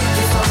me take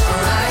you for a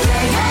ride.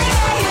 Yeah, yeah,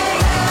 yeah,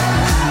 yeah, yeah.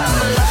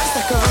 My love is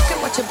like a rocket,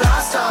 watch it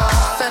blast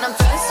off. And I'm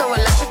feeling so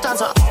electric,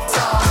 dance on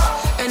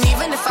off. And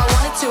even if I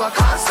wanted to, I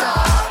can't stop.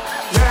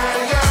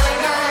 Yeah, yeah,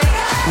 yeah,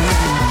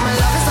 yeah. My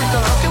love is like a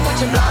rocket,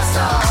 watch it blast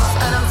off.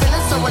 And I'm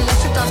feeling so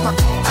electric, dance my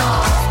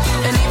off.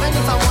 And even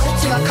if I wanted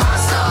to, I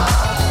can't stop.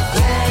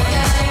 Yeah,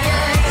 yeah,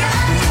 yeah,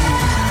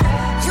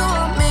 yeah. You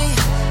want me,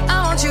 I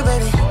want you,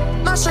 baby,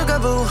 my sugar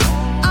boo.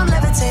 I'm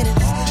levitating,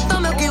 the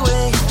Milky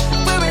Way,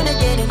 we're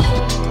renegading.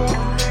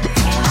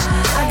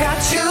 I got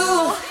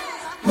you,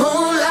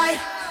 moonlight,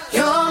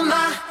 you're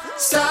my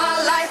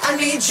starlight. I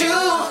need you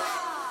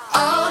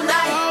all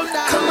night.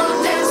 Come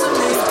on, dance with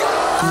me.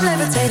 I'm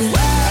levitating. You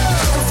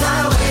can fly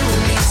away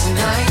with me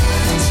tonight.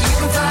 You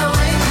can fly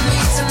away with me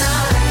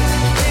tonight.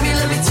 Baby,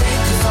 let me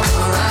take you for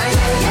a ride.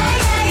 Yeah, yeah,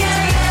 yeah,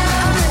 yeah,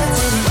 yeah. I'm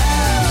levitating.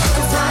 You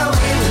can fly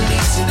away with me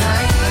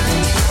tonight.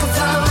 You can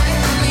fly away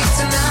with me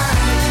tonight.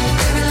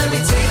 Baby, let me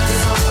take you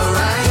for a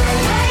ride.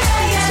 Yeah, yeah,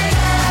 yeah, yeah,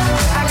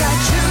 yeah. I got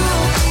you,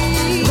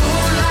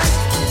 moonlight,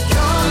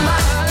 you're my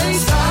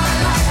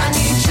starlight. I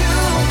need you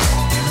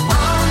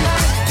all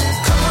night.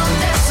 Come on,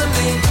 dance with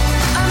me.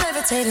 I'm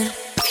levitating.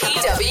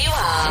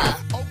 PWR.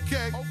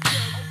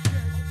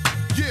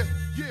 Yeah,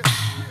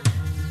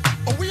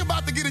 yeah. Are we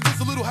about to get it just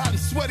a little hot and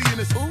sweaty in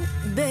this? Ooh,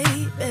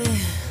 baby.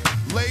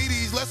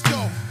 Ladies, let's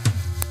go.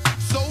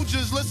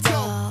 Soldiers, let's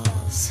go.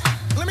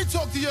 Let me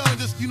talk to y'all and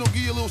just, give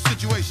you a little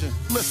situation.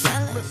 Listen.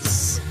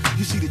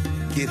 You see the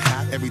get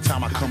hot every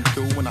time I come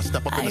through. When I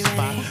step up in the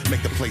spot,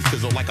 make the place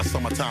sizzle like a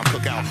summertime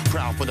cookout.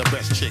 Proud for the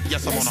best chick,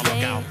 yes, I'm on a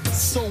lookout.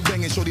 So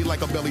banging, shorty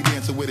like a belly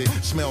dancer with it.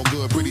 Smell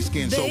good, pretty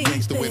skin, so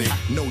gangster with it.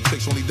 No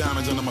tricks, only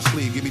diamonds under my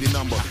sleeve. Give me the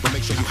number, but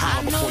make sure you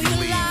holler before you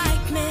leave.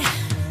 Like me.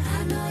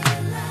 I know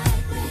you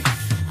like me.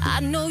 I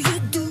know you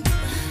do.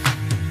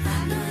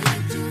 I know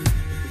you do.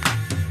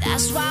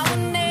 That's why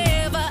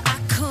whenever I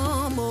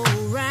come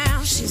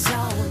around, she's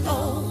all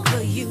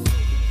over you.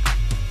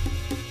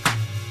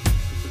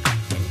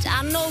 And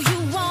I know you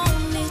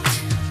want it.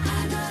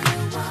 I know you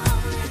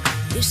want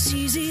it. It's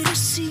easy to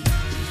see.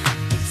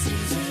 It's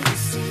easy to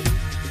see.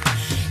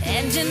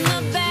 And in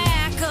the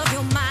back of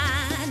your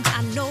mind,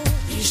 I know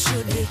you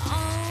should be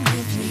on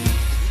with me.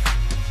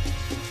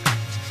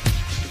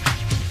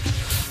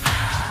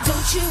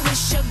 Don't you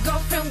wish your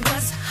girlfriend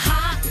was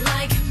hot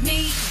like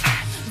me?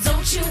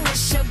 Don't you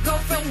wish your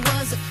girlfriend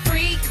was a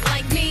freak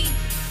like me?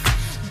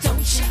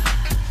 Don't you?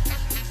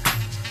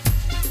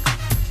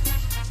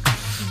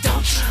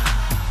 Don't you?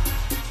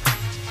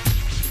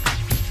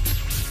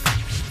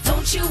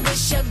 Don't you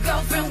wish your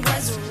girlfriend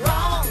was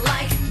wrong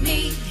like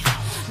me?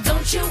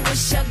 Don't you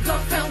wish your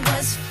girlfriend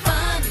was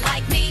fun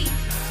like me?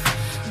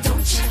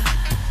 Don't you?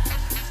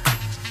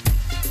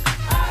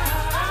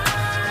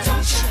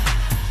 Don't you?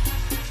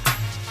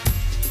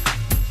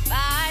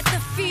 Fight the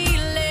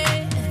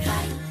feeling.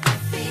 Fight the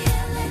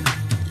feeling.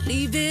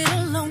 Leave it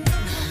alone.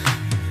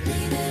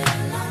 Leave it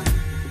alone.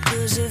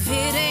 'Cause if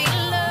it ain't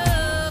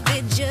love,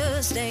 it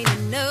just ain't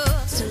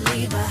enough to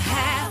leave a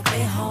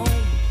happy home.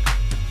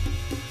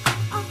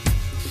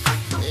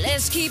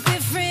 Let's keep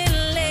it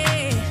friendly.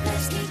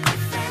 Let's keep it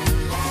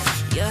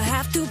friendly. You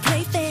have to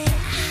play fair.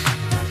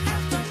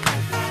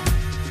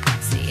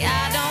 See,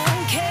 I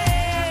don't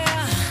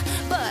care,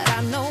 but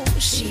I know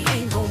she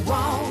ain't gon'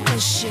 want to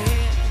share.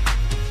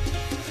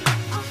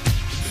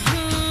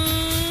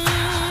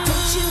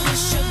 Don't you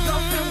wish your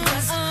girlfriend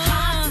was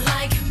hot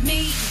like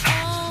me?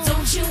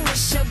 Don't you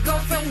wish your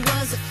girlfriend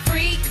was a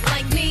freak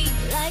like me?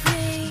 Like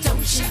me.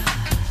 Don't you?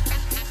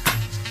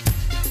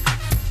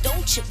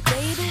 Don't you,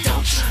 baby?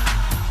 Don't you?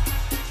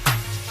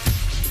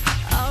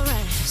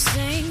 Alright,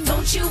 sing.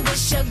 Don't you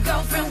wish your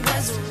girlfriend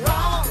was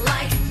wrong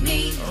like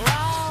me?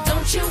 Wrong.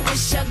 Don't you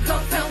wish your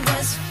girlfriend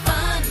was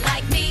fun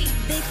like me?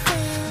 Big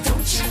fun.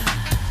 Don't you?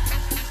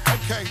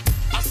 Okay,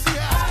 I see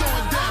how it's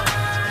going down.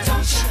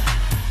 Don't you?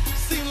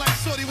 Seem like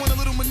shorty want a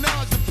little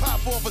menage to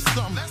pop off or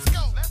something. Let's go.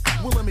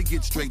 Well, let me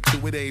get straight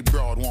to it. A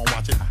broad won't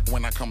watch it.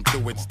 When I come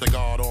through, it's the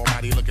God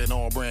Almighty looking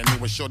all brand new.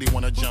 And shorty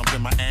wanna jump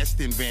in my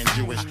Aston Van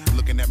Jewish.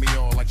 Looking at me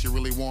all like she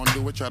really wanna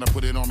do it. Try to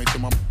put it on me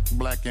till my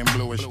black and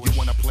bluish. You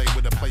wanna play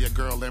with a player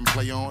girl and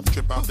play on?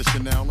 Trip out the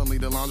Chanel and leave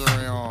the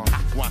lingerie on.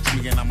 Watch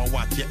me and I'ma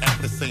watch you at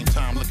the same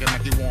time. Looking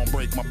like you won't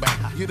break my back.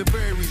 You're the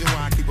very reason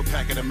why I keep a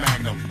pack of the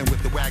Magnum. And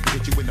with the wagon,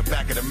 hit you in the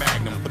back of the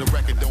Magnum. For the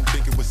record, don't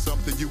think it was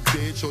something you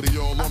did. Shorty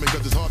all on me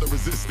cause it's hard to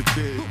resist the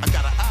kid. I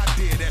got an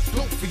idea that's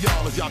dope for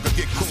y'all as y'all can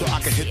get cool. So I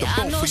can hit the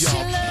boat for y'all. She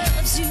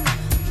loves you.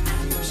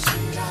 I know she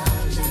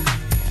loves you.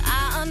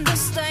 I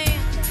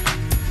understand.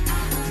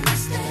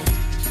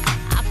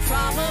 I'd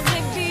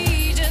probably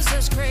be just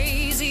as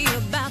crazy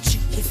about you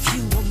if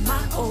you were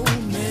my old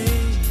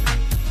man.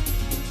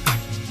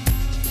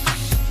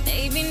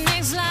 Maybe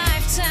next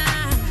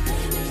lifetime.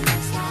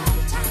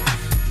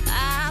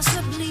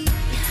 Possibly.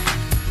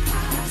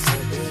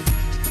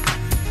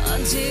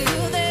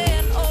 Until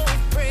then, old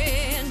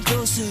friend,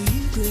 your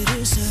secret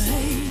is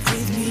safe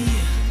with me.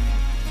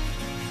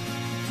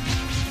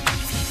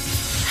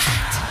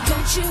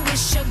 Don't you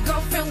wish your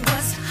girlfriend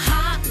was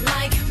hot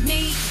like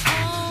me?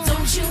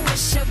 Don't you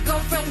wish your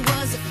girlfriend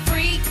was a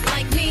freak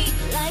like me?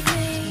 Like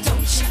me.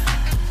 Don't you?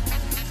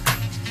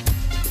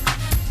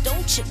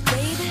 Don't you,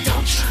 baby?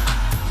 Don't you?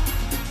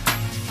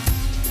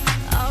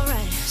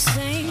 Alright,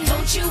 sing.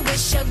 Don't you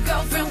wish your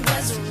girlfriend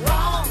was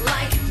wrong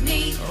like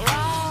me?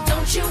 Wrong.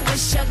 Don't you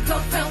wish your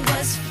girlfriend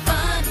was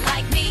fun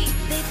like me?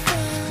 Big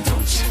fun.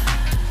 Don't you?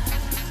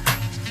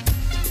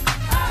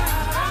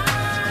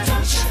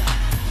 Don't you?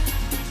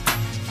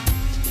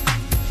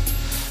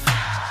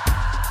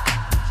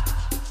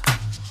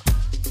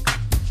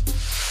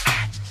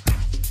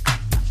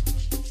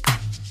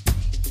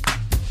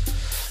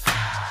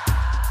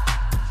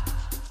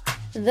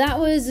 That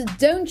was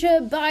Don't Ya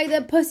by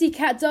the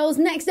Pussycat Dolls.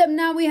 Next up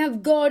now we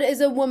have God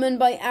Is a Woman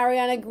by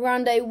Ariana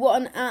Grande.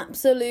 What an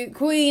absolute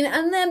queen.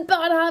 And then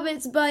Bad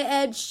Habits by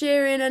Ed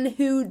Sheeran. And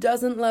who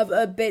doesn't love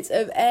a bit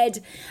of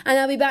Ed? And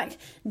I'll be back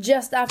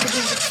just after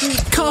these.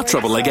 Car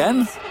trouble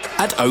again?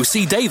 At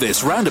OC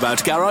Davis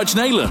Roundabout Garage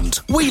Neyland,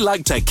 we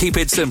like to keep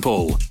it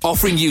simple,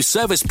 offering you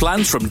service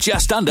plans from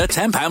just under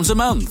 £10 a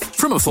month,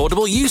 from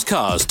affordable used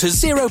cars to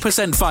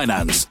 0%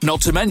 finance, not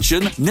to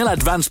mention nil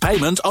advance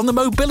payment on the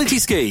mobility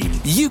scheme.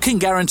 You can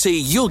guarantee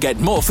you'll get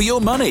more for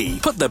your money.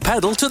 Put the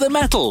pedal to the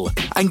metal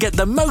and get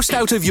the most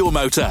out of your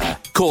motor.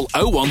 Call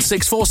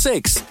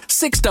 01646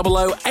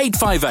 600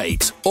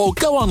 858 or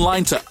go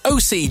online to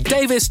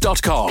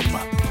ocdavis.com.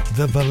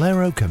 The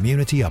Valero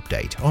Community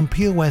Update on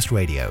Pure West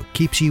Radio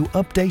keeps you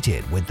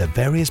updated with the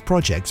various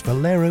projects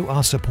Valero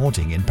are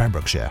supporting in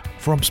Pembrokeshire,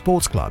 from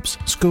sports clubs,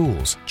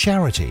 schools,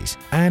 charities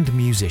and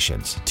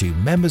musicians to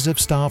members of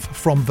staff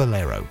from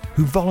Valero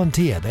who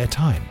volunteer their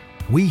time.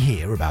 We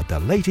hear about the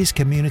latest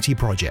community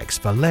projects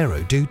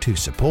Valero do to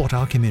support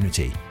our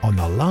community on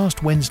the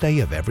last Wednesday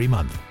of every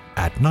month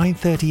at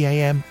 9:30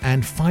 a.m.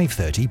 and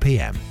 5:30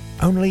 p.m.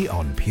 only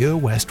on Pure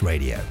West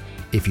Radio.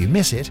 If you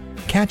miss it,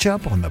 catch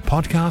up on the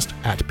podcast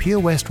at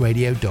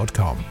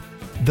purewestradio.com.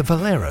 The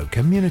Valero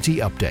Community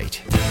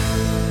Update.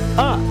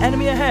 Ah,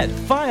 enemy ahead.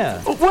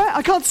 Fire. Oh, where?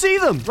 I can't see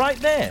them. Right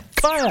there.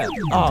 Fire.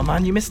 Oh,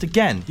 man, you missed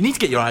again. You need to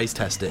get your eyes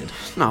tested.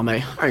 Nah,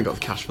 mate, I ain't got the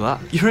cash for that.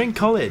 You're in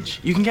college.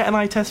 You can get an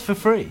eye test for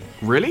free.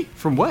 Really?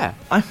 From where?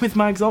 I'm with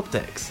Mags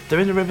Optics. They're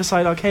in the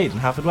Riverside Arcade in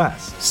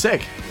Haverfordwest.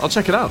 Sick. I'll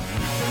check it out.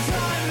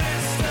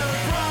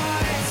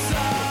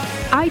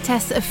 Eye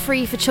tests are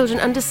free for children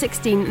under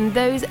 16 and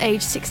those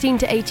aged 16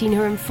 to 18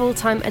 who are in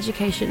full-time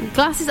education.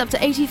 Glasses up to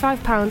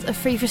 £85 are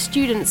free for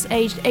students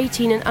aged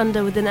 18 and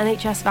under with an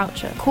NHS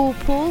voucher. Call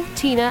Paul,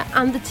 Tina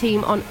and the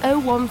team on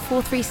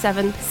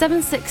 01437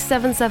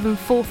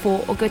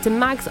 767744 or go to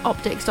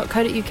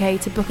magsoptics.co.uk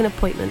to book an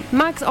appointment.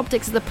 Mags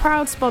Optics are the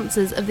proud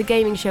sponsors of the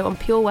gaming show on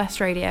Pure West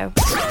Radio.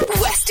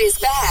 West is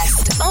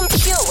best on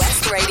Pure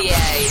West Radio.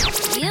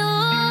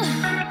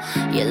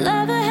 You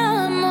love it how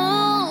I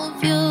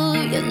move you.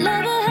 You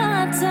love it how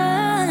I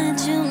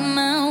touch you,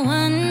 my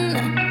one.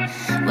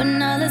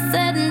 When all is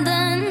said and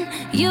done,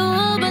 you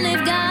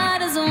believe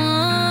God is a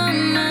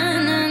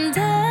woman, and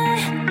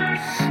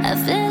I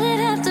feel it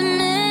after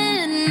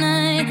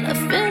midnight. A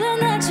feeling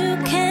that you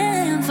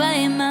can't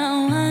fight,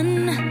 my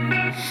one.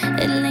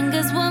 It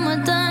lingers when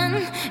we're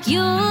done.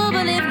 You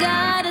believe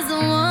God is a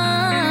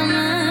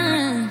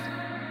woman.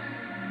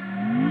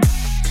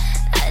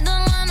 I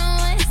don't wanna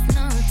waste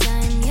no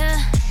time, yeah.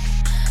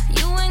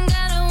 You ain't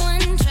got a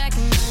one-track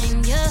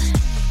mind, yeah.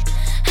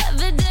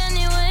 Have it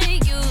any way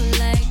you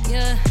like,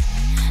 yeah.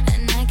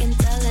 And I can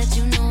tell that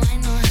you know I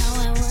know how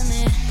I want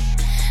it.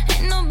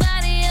 Ain't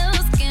nobody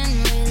else can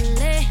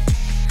relate.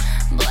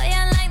 Boy,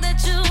 I like that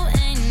you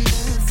ain't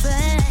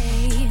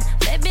afraid.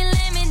 Baby,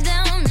 lay me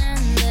down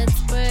and let's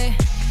pray.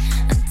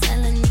 I'm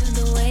telling you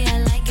the way I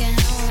like it,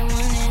 how I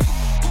want it,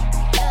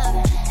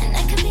 yeah. And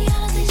I can be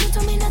all the things you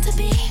told me not to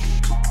be,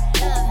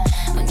 yeah.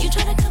 When you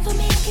try to comfort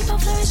me, I keep on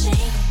flourishing,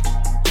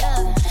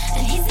 yeah.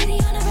 And he said the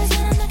universe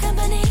when I'm the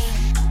company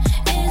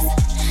is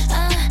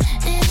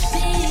me.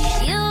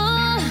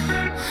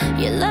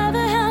 You love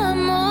it how I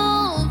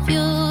move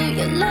you.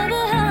 You love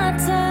it how I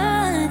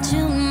touch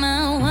you, my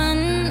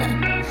one.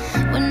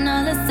 When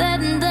all is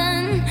said and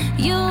done,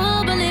 you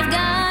believe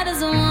God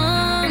is a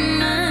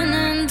woman,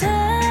 and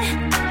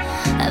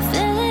I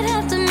feel it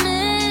after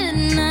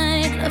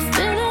midnight. A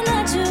feeling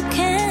that you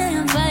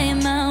can't fight,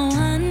 my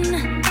one.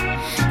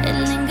 It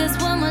lingers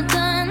when we're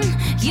done.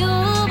 You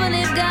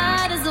believe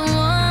God is a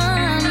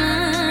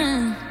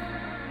woman.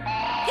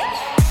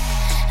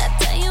 I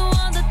tell you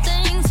all the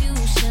things you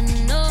should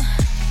know.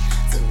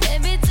 So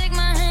baby, take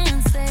my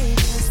hand, say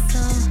this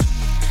song.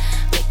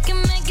 We can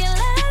make it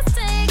last,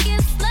 take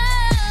it slow.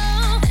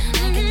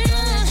 And I can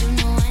tell that you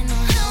know I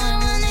know how I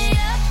want it,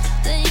 yeah.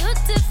 That you're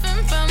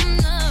different from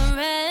the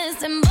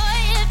rest. And boy,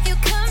 if you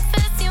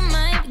confess, you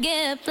might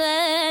get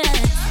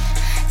blessed.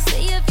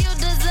 See if you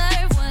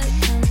deserve what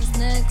comes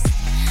next.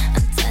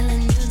 I'm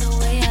telling you the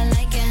way I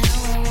like it,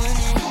 how I want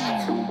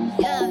it,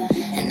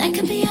 yeah. And I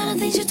can be all the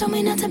things you told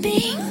me not to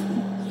be,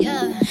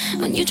 yeah.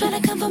 When you try to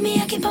come for me,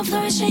 I keep on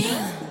flourishing,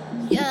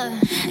 yeah.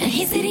 And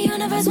he see the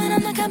universe when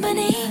I'm the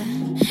company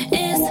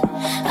is me.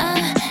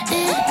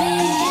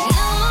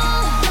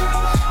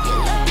 You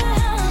love it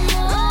how I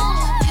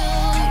move you.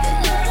 You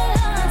love it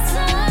how I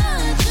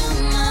touch you,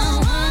 my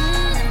one.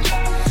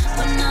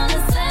 When all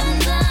is said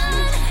and done,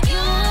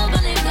 you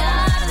believe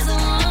God is a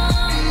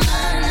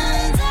woman,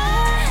 and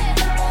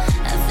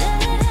I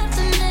feel it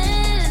after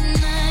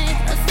midnight.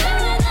 A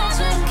feeling that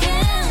you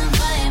can't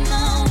fight,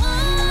 my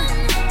one.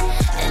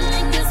 It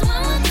lingers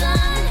when we're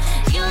done.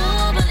 You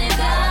believe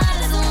God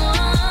is a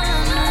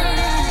woman,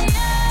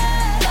 yeah.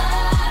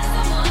 God is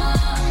a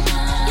woman,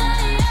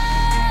 yeah, yeah.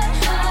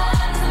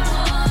 God is a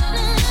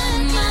woman,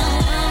 my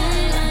one.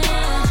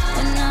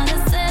 When all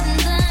is said and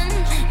done,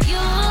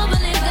 you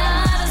believe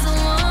God is a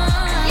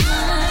woman.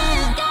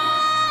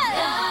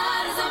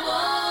 God is a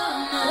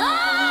woman.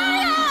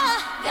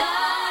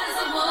 God is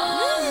a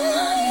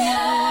woman,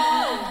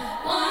 yeah.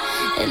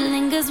 It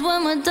lingers when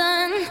we're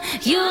done.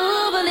 You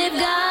believe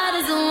God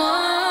is a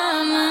woman.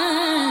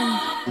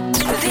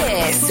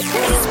 This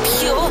is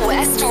Pure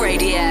West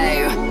Radio.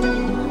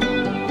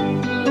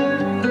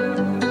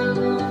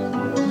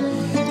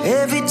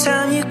 Every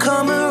time you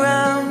come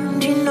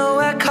around, you know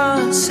I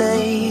can't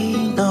say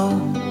no.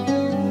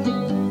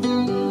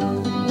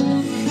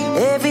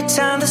 Every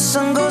time the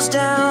sun goes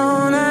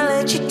down, I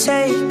let you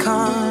take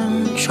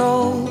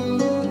control.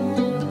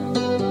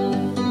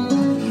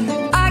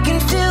 I can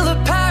feel the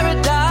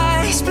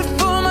paradise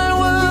before my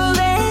world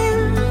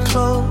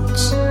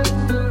implodes.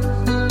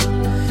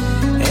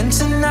 And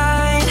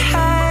tonight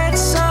had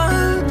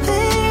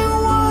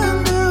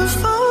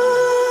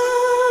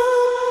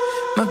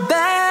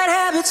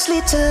habits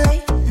lead to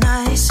late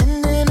nights,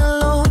 sitting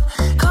alone.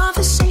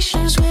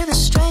 Conversations with a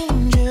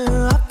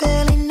stranger I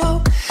barely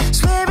know.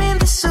 Swearing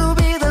this will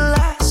be the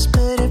last,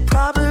 but it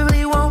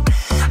probably won't.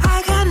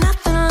 I got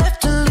nothing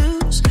left to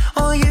lose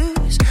or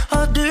use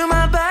or do.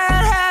 My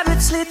bad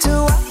habits lead to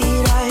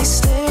white eyes,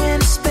 stare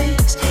into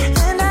space,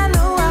 and I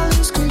know I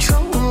lose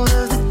control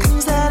of the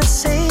things that I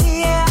say.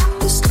 Yeah,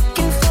 I was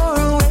looking for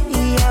a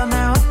way out,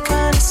 now I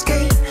can't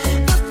escape.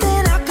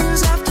 Nothing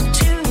happens after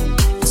two.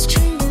 It's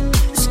true,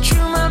 it's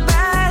true. My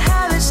bad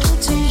habits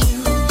lead to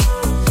you.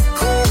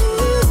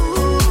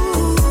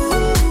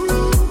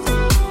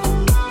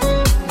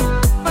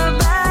 My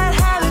bad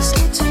habits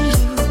lead to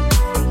you.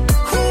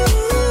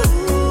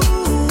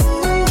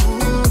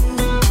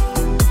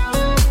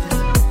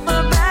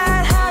 My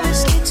bad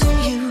habits lead to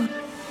you.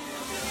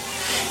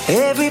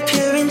 Every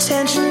pure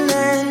intention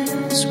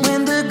ends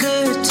when the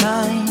good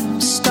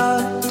times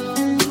start.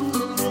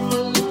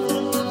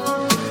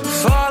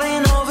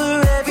 Falling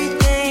over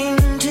everything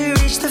to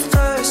reach the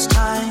first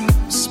time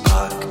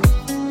spark.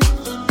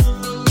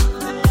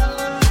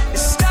 It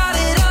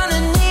started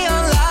under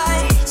neon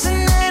lights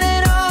and then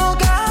it all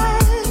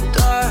got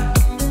dark.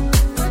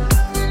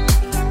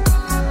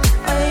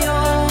 I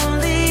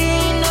only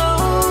know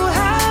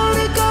how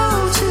to go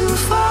too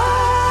far.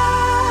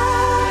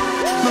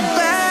 My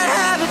bad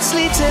habits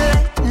lead to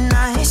late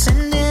nights,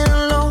 sitting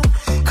alone.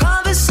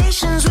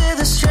 Conversations with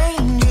a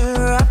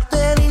stranger I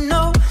barely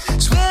know.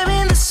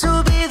 Swearing this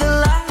will be the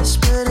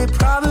last, but it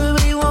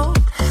probably won't.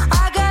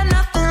 I got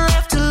nothing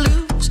left to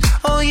lose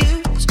or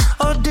use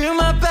or do.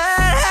 My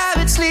bad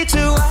habits lead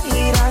to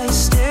white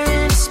eyes, stare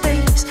into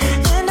space,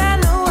 and I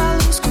know I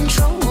lose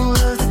control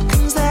of the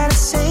things that I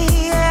say.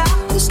 Yeah,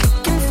 I was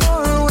looking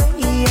for a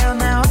way out,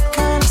 now I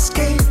can't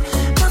escape.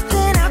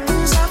 Nothing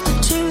happens after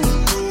two.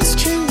 It's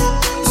true,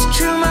 it's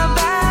true. My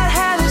bad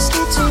habits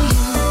lead to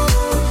you.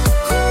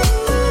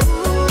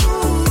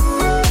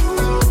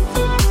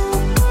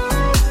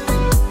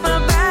 My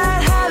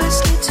bad habits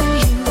lead to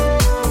you.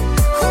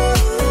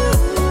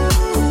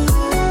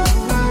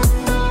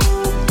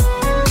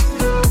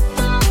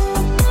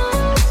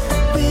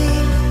 We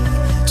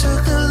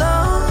took a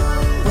long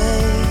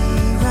way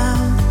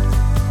round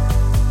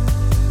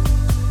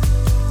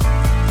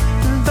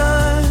and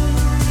burned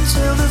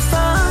till the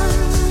fun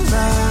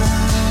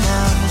ran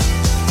out.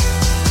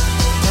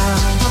 Now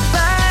my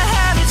bad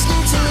habits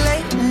lead to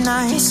late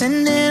nights,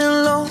 sitting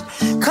alone.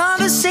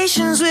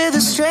 Conversations with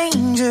a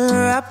stranger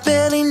I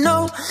barely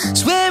know.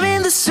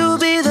 Swearing this will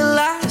be the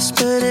last,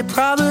 but it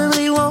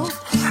probably won't.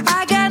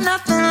 I got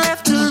nothing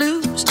left to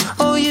lose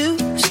or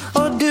use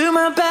or do.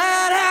 My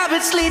bad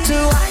habits lead to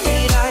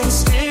white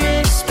eyes, stare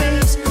into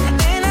space,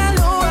 and I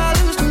know I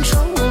lose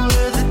control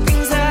of the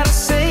things that I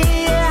say.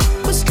 Yeah, I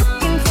was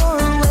looking for a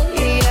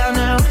way out,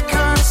 now I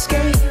can't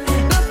escape.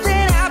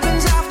 Nothing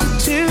happens after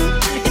two.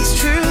 It's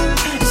true,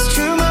 it's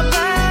true. My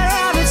bad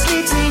habits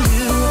lead to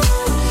you.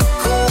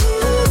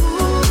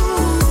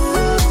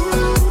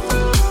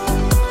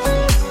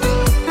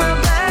 My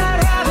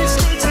bad habits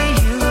lead to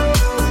you.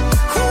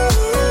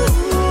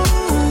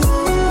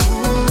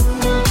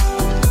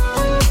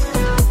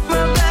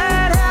 My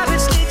bad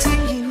habits lead to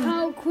you.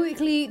 How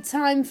quickly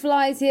time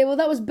flies here. Well,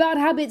 that was Bad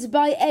Habits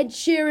by Ed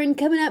Sheeran.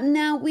 Coming up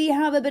now, we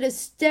have a bit of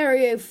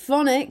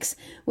Stereophonics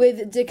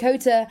with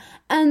Dakota,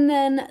 and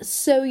then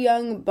So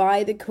Young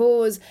by The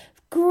Cause.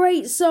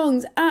 Great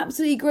songs,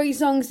 absolutely great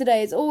songs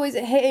today. It's always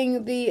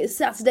hitting the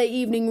Saturday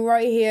evening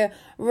right here,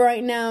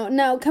 right now.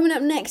 Now, coming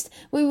up next,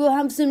 we will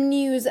have some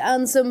news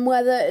and some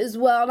weather as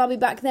well. And I'll be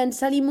back then to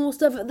tell you more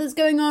stuff that's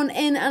going on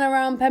in and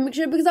around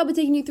Pembrokeshire, because I'll be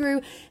taking you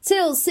through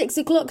till 6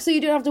 o'clock, so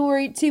you don't have to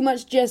worry too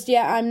much just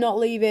yet. I'm not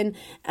leaving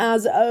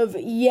as of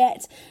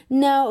yet.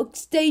 Now,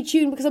 stay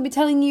tuned, because I'll be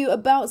telling you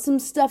about some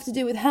stuff to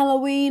do with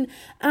Halloween,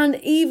 and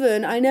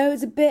even, I know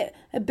it's a bit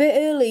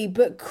early,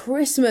 but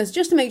Christmas,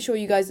 just to make sure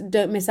you guys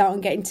don't miss out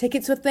on getting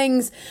tickets for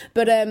things.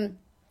 But I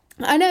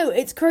know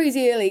it's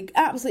crazy early,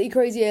 absolutely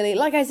crazy early.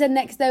 Like I said,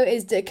 next though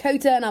is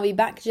Dakota, and I'll be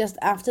back just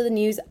after the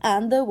news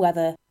and the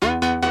weather.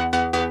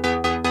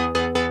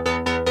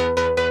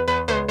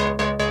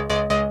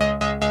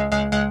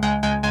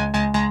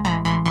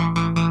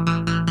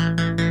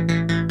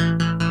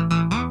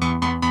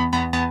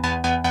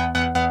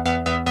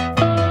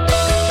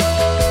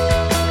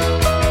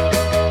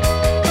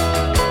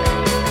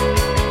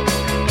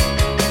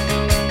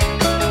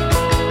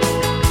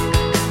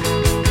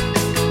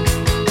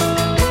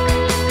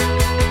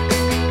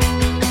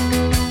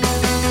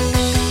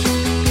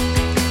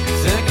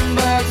 Thinking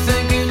about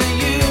thinking of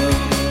you.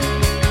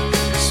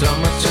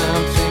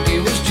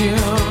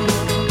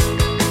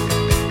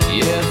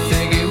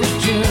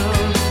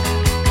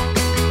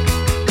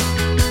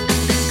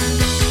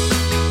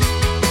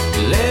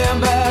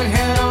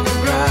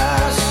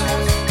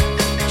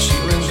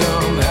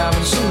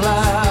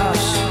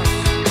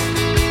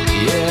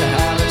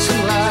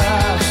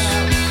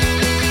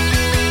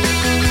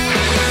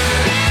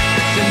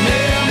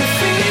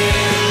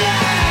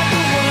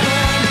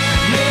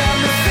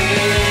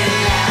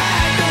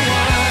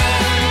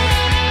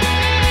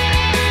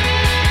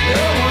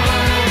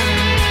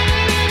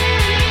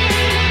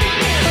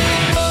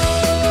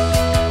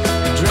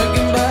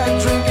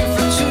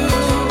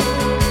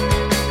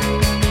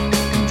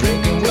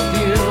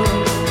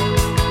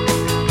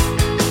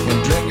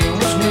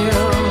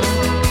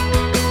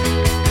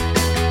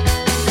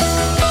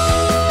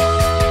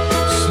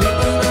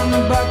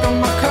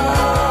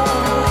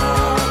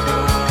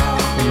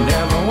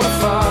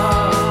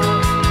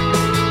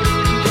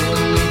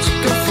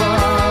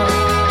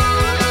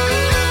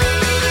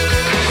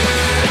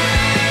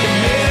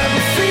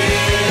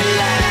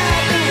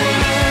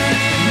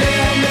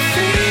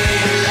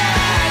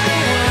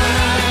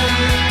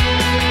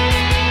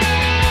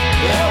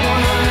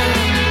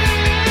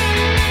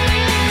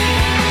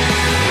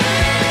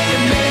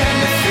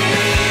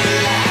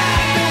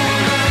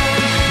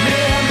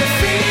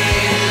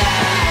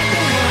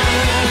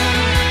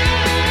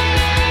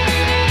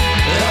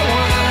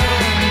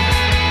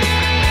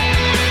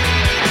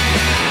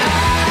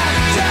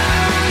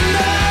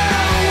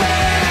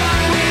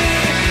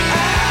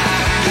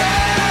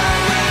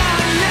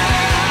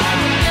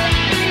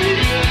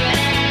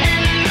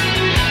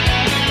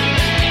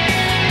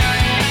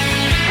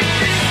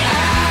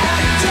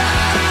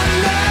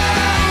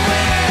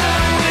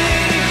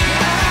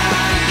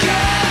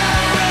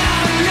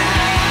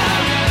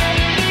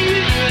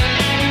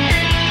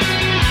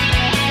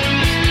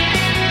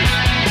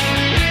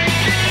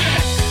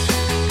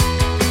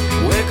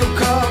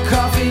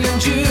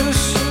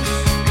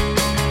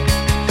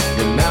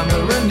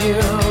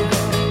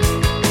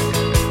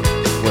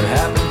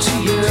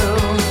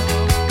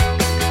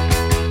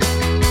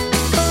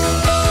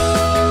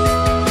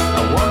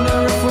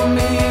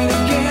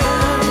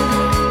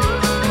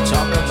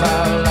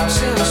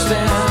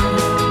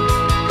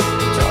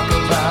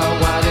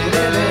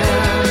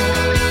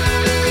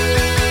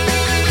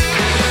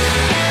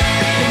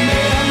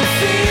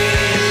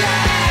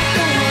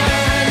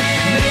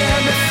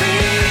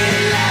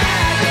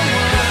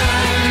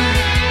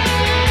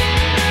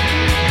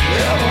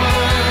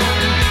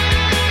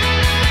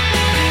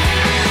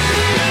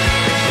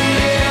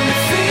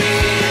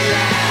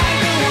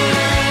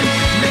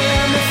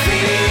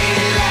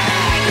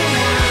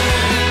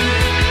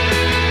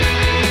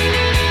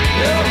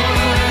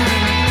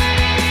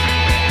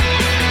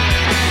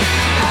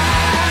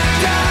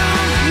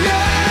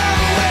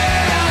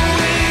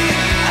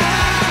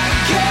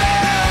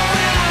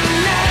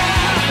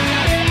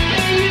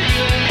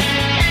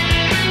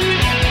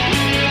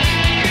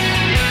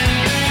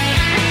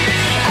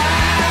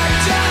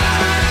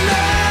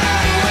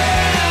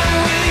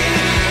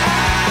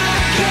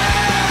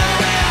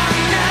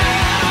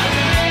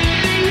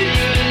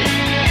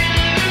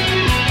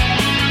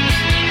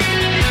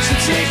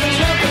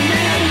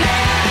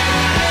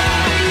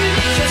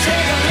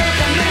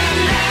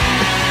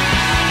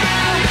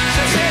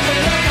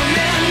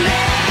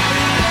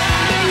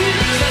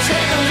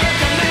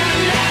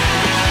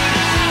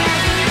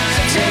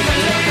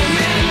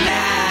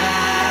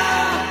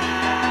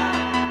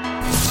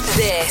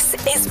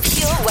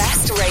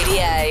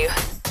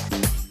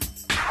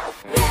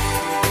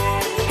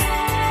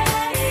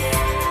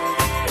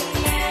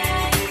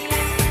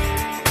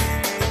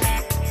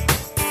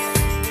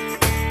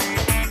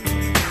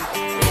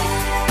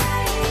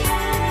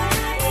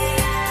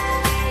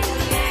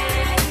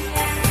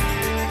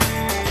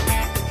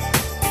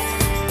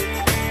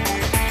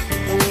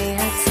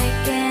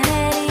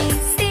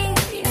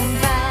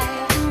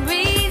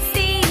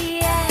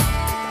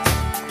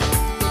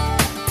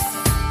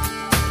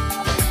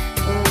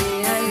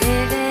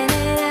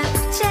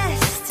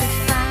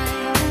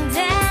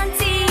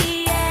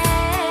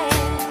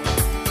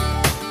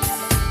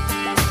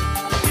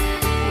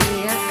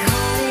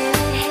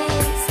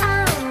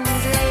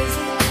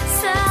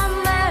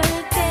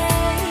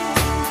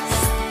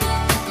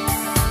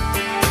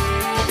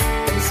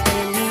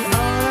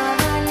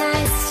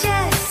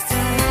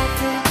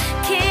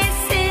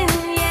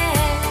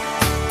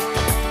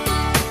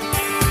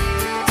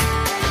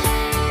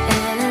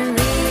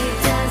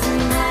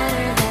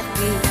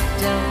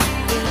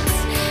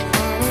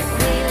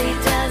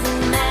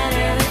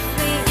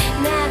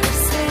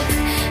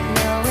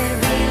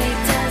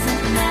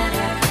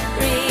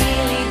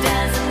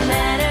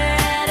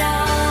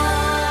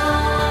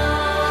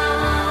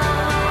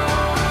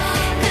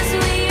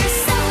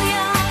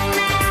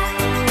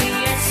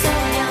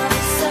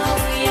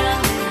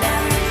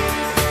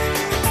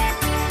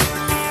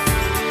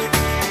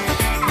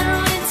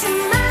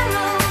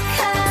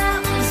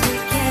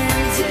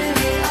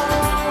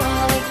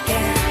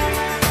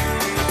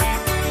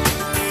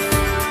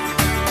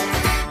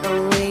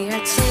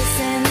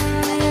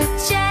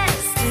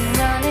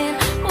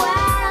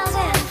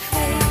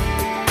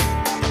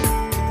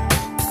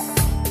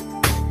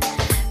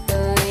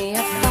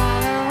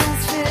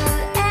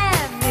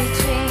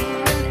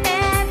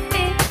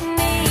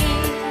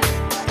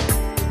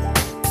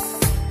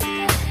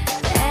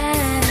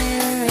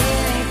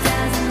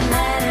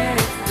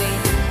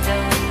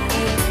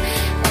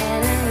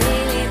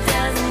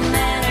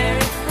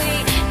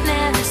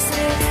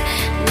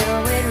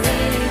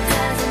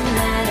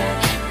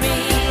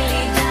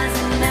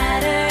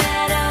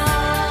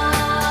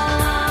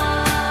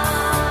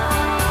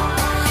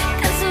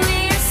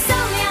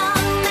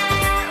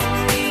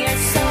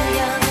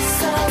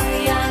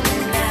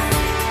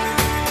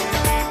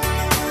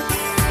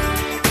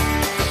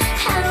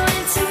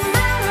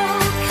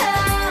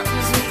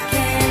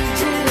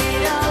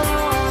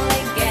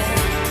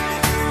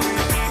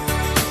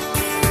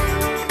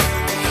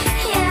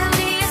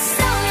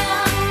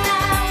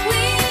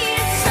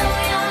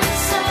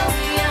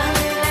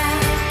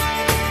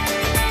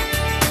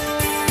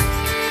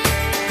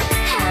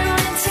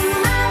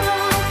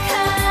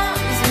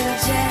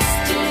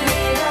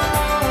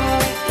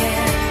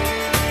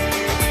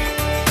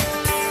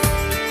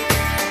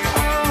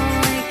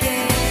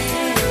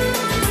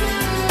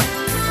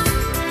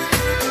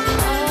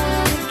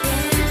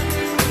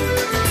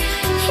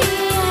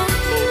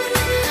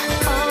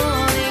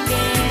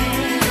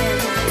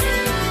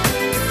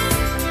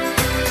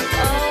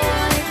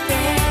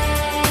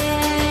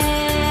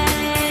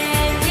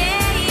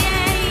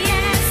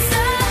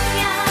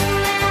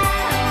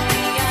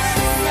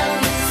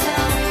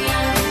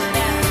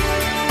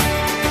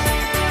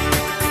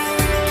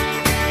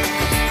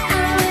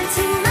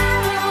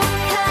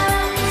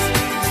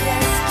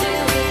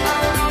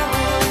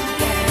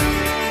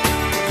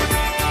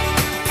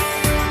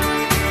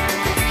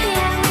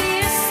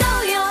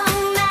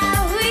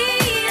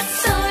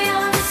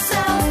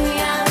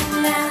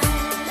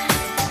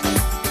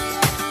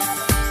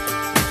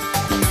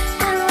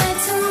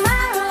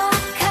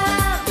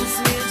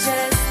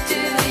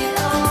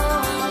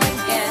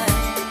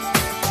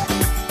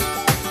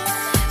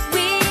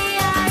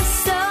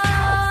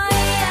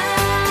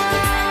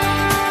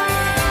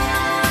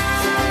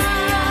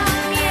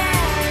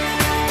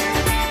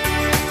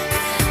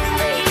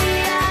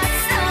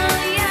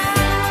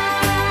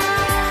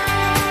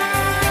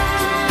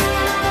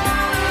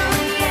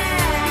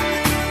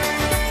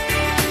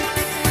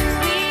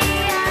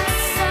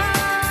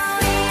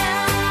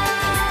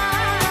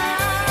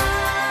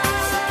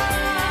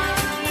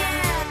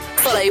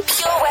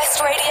 Pure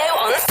West Radio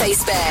on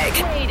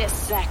Facebook. Wait a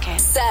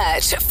second.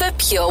 Search for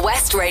Pure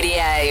West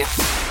Radio.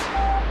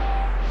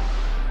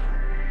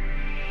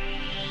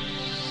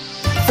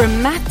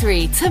 From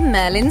Mathry to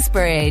Merlin's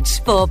Bridge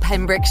for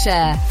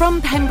Pembrokeshire.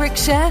 From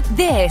Pembrokeshire,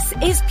 this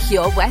is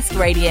Pure West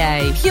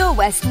Radio. Pure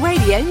West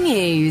Radio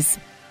News.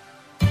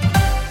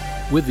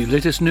 With the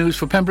latest news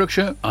for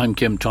Pembrokeshire, I'm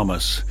Kim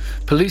Thomas.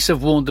 Police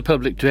have warned the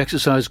public to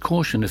exercise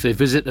caution if they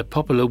visit a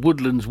popular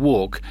woodlands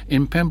walk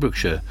in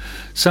Pembrokeshire.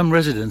 Some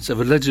residents have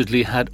allegedly had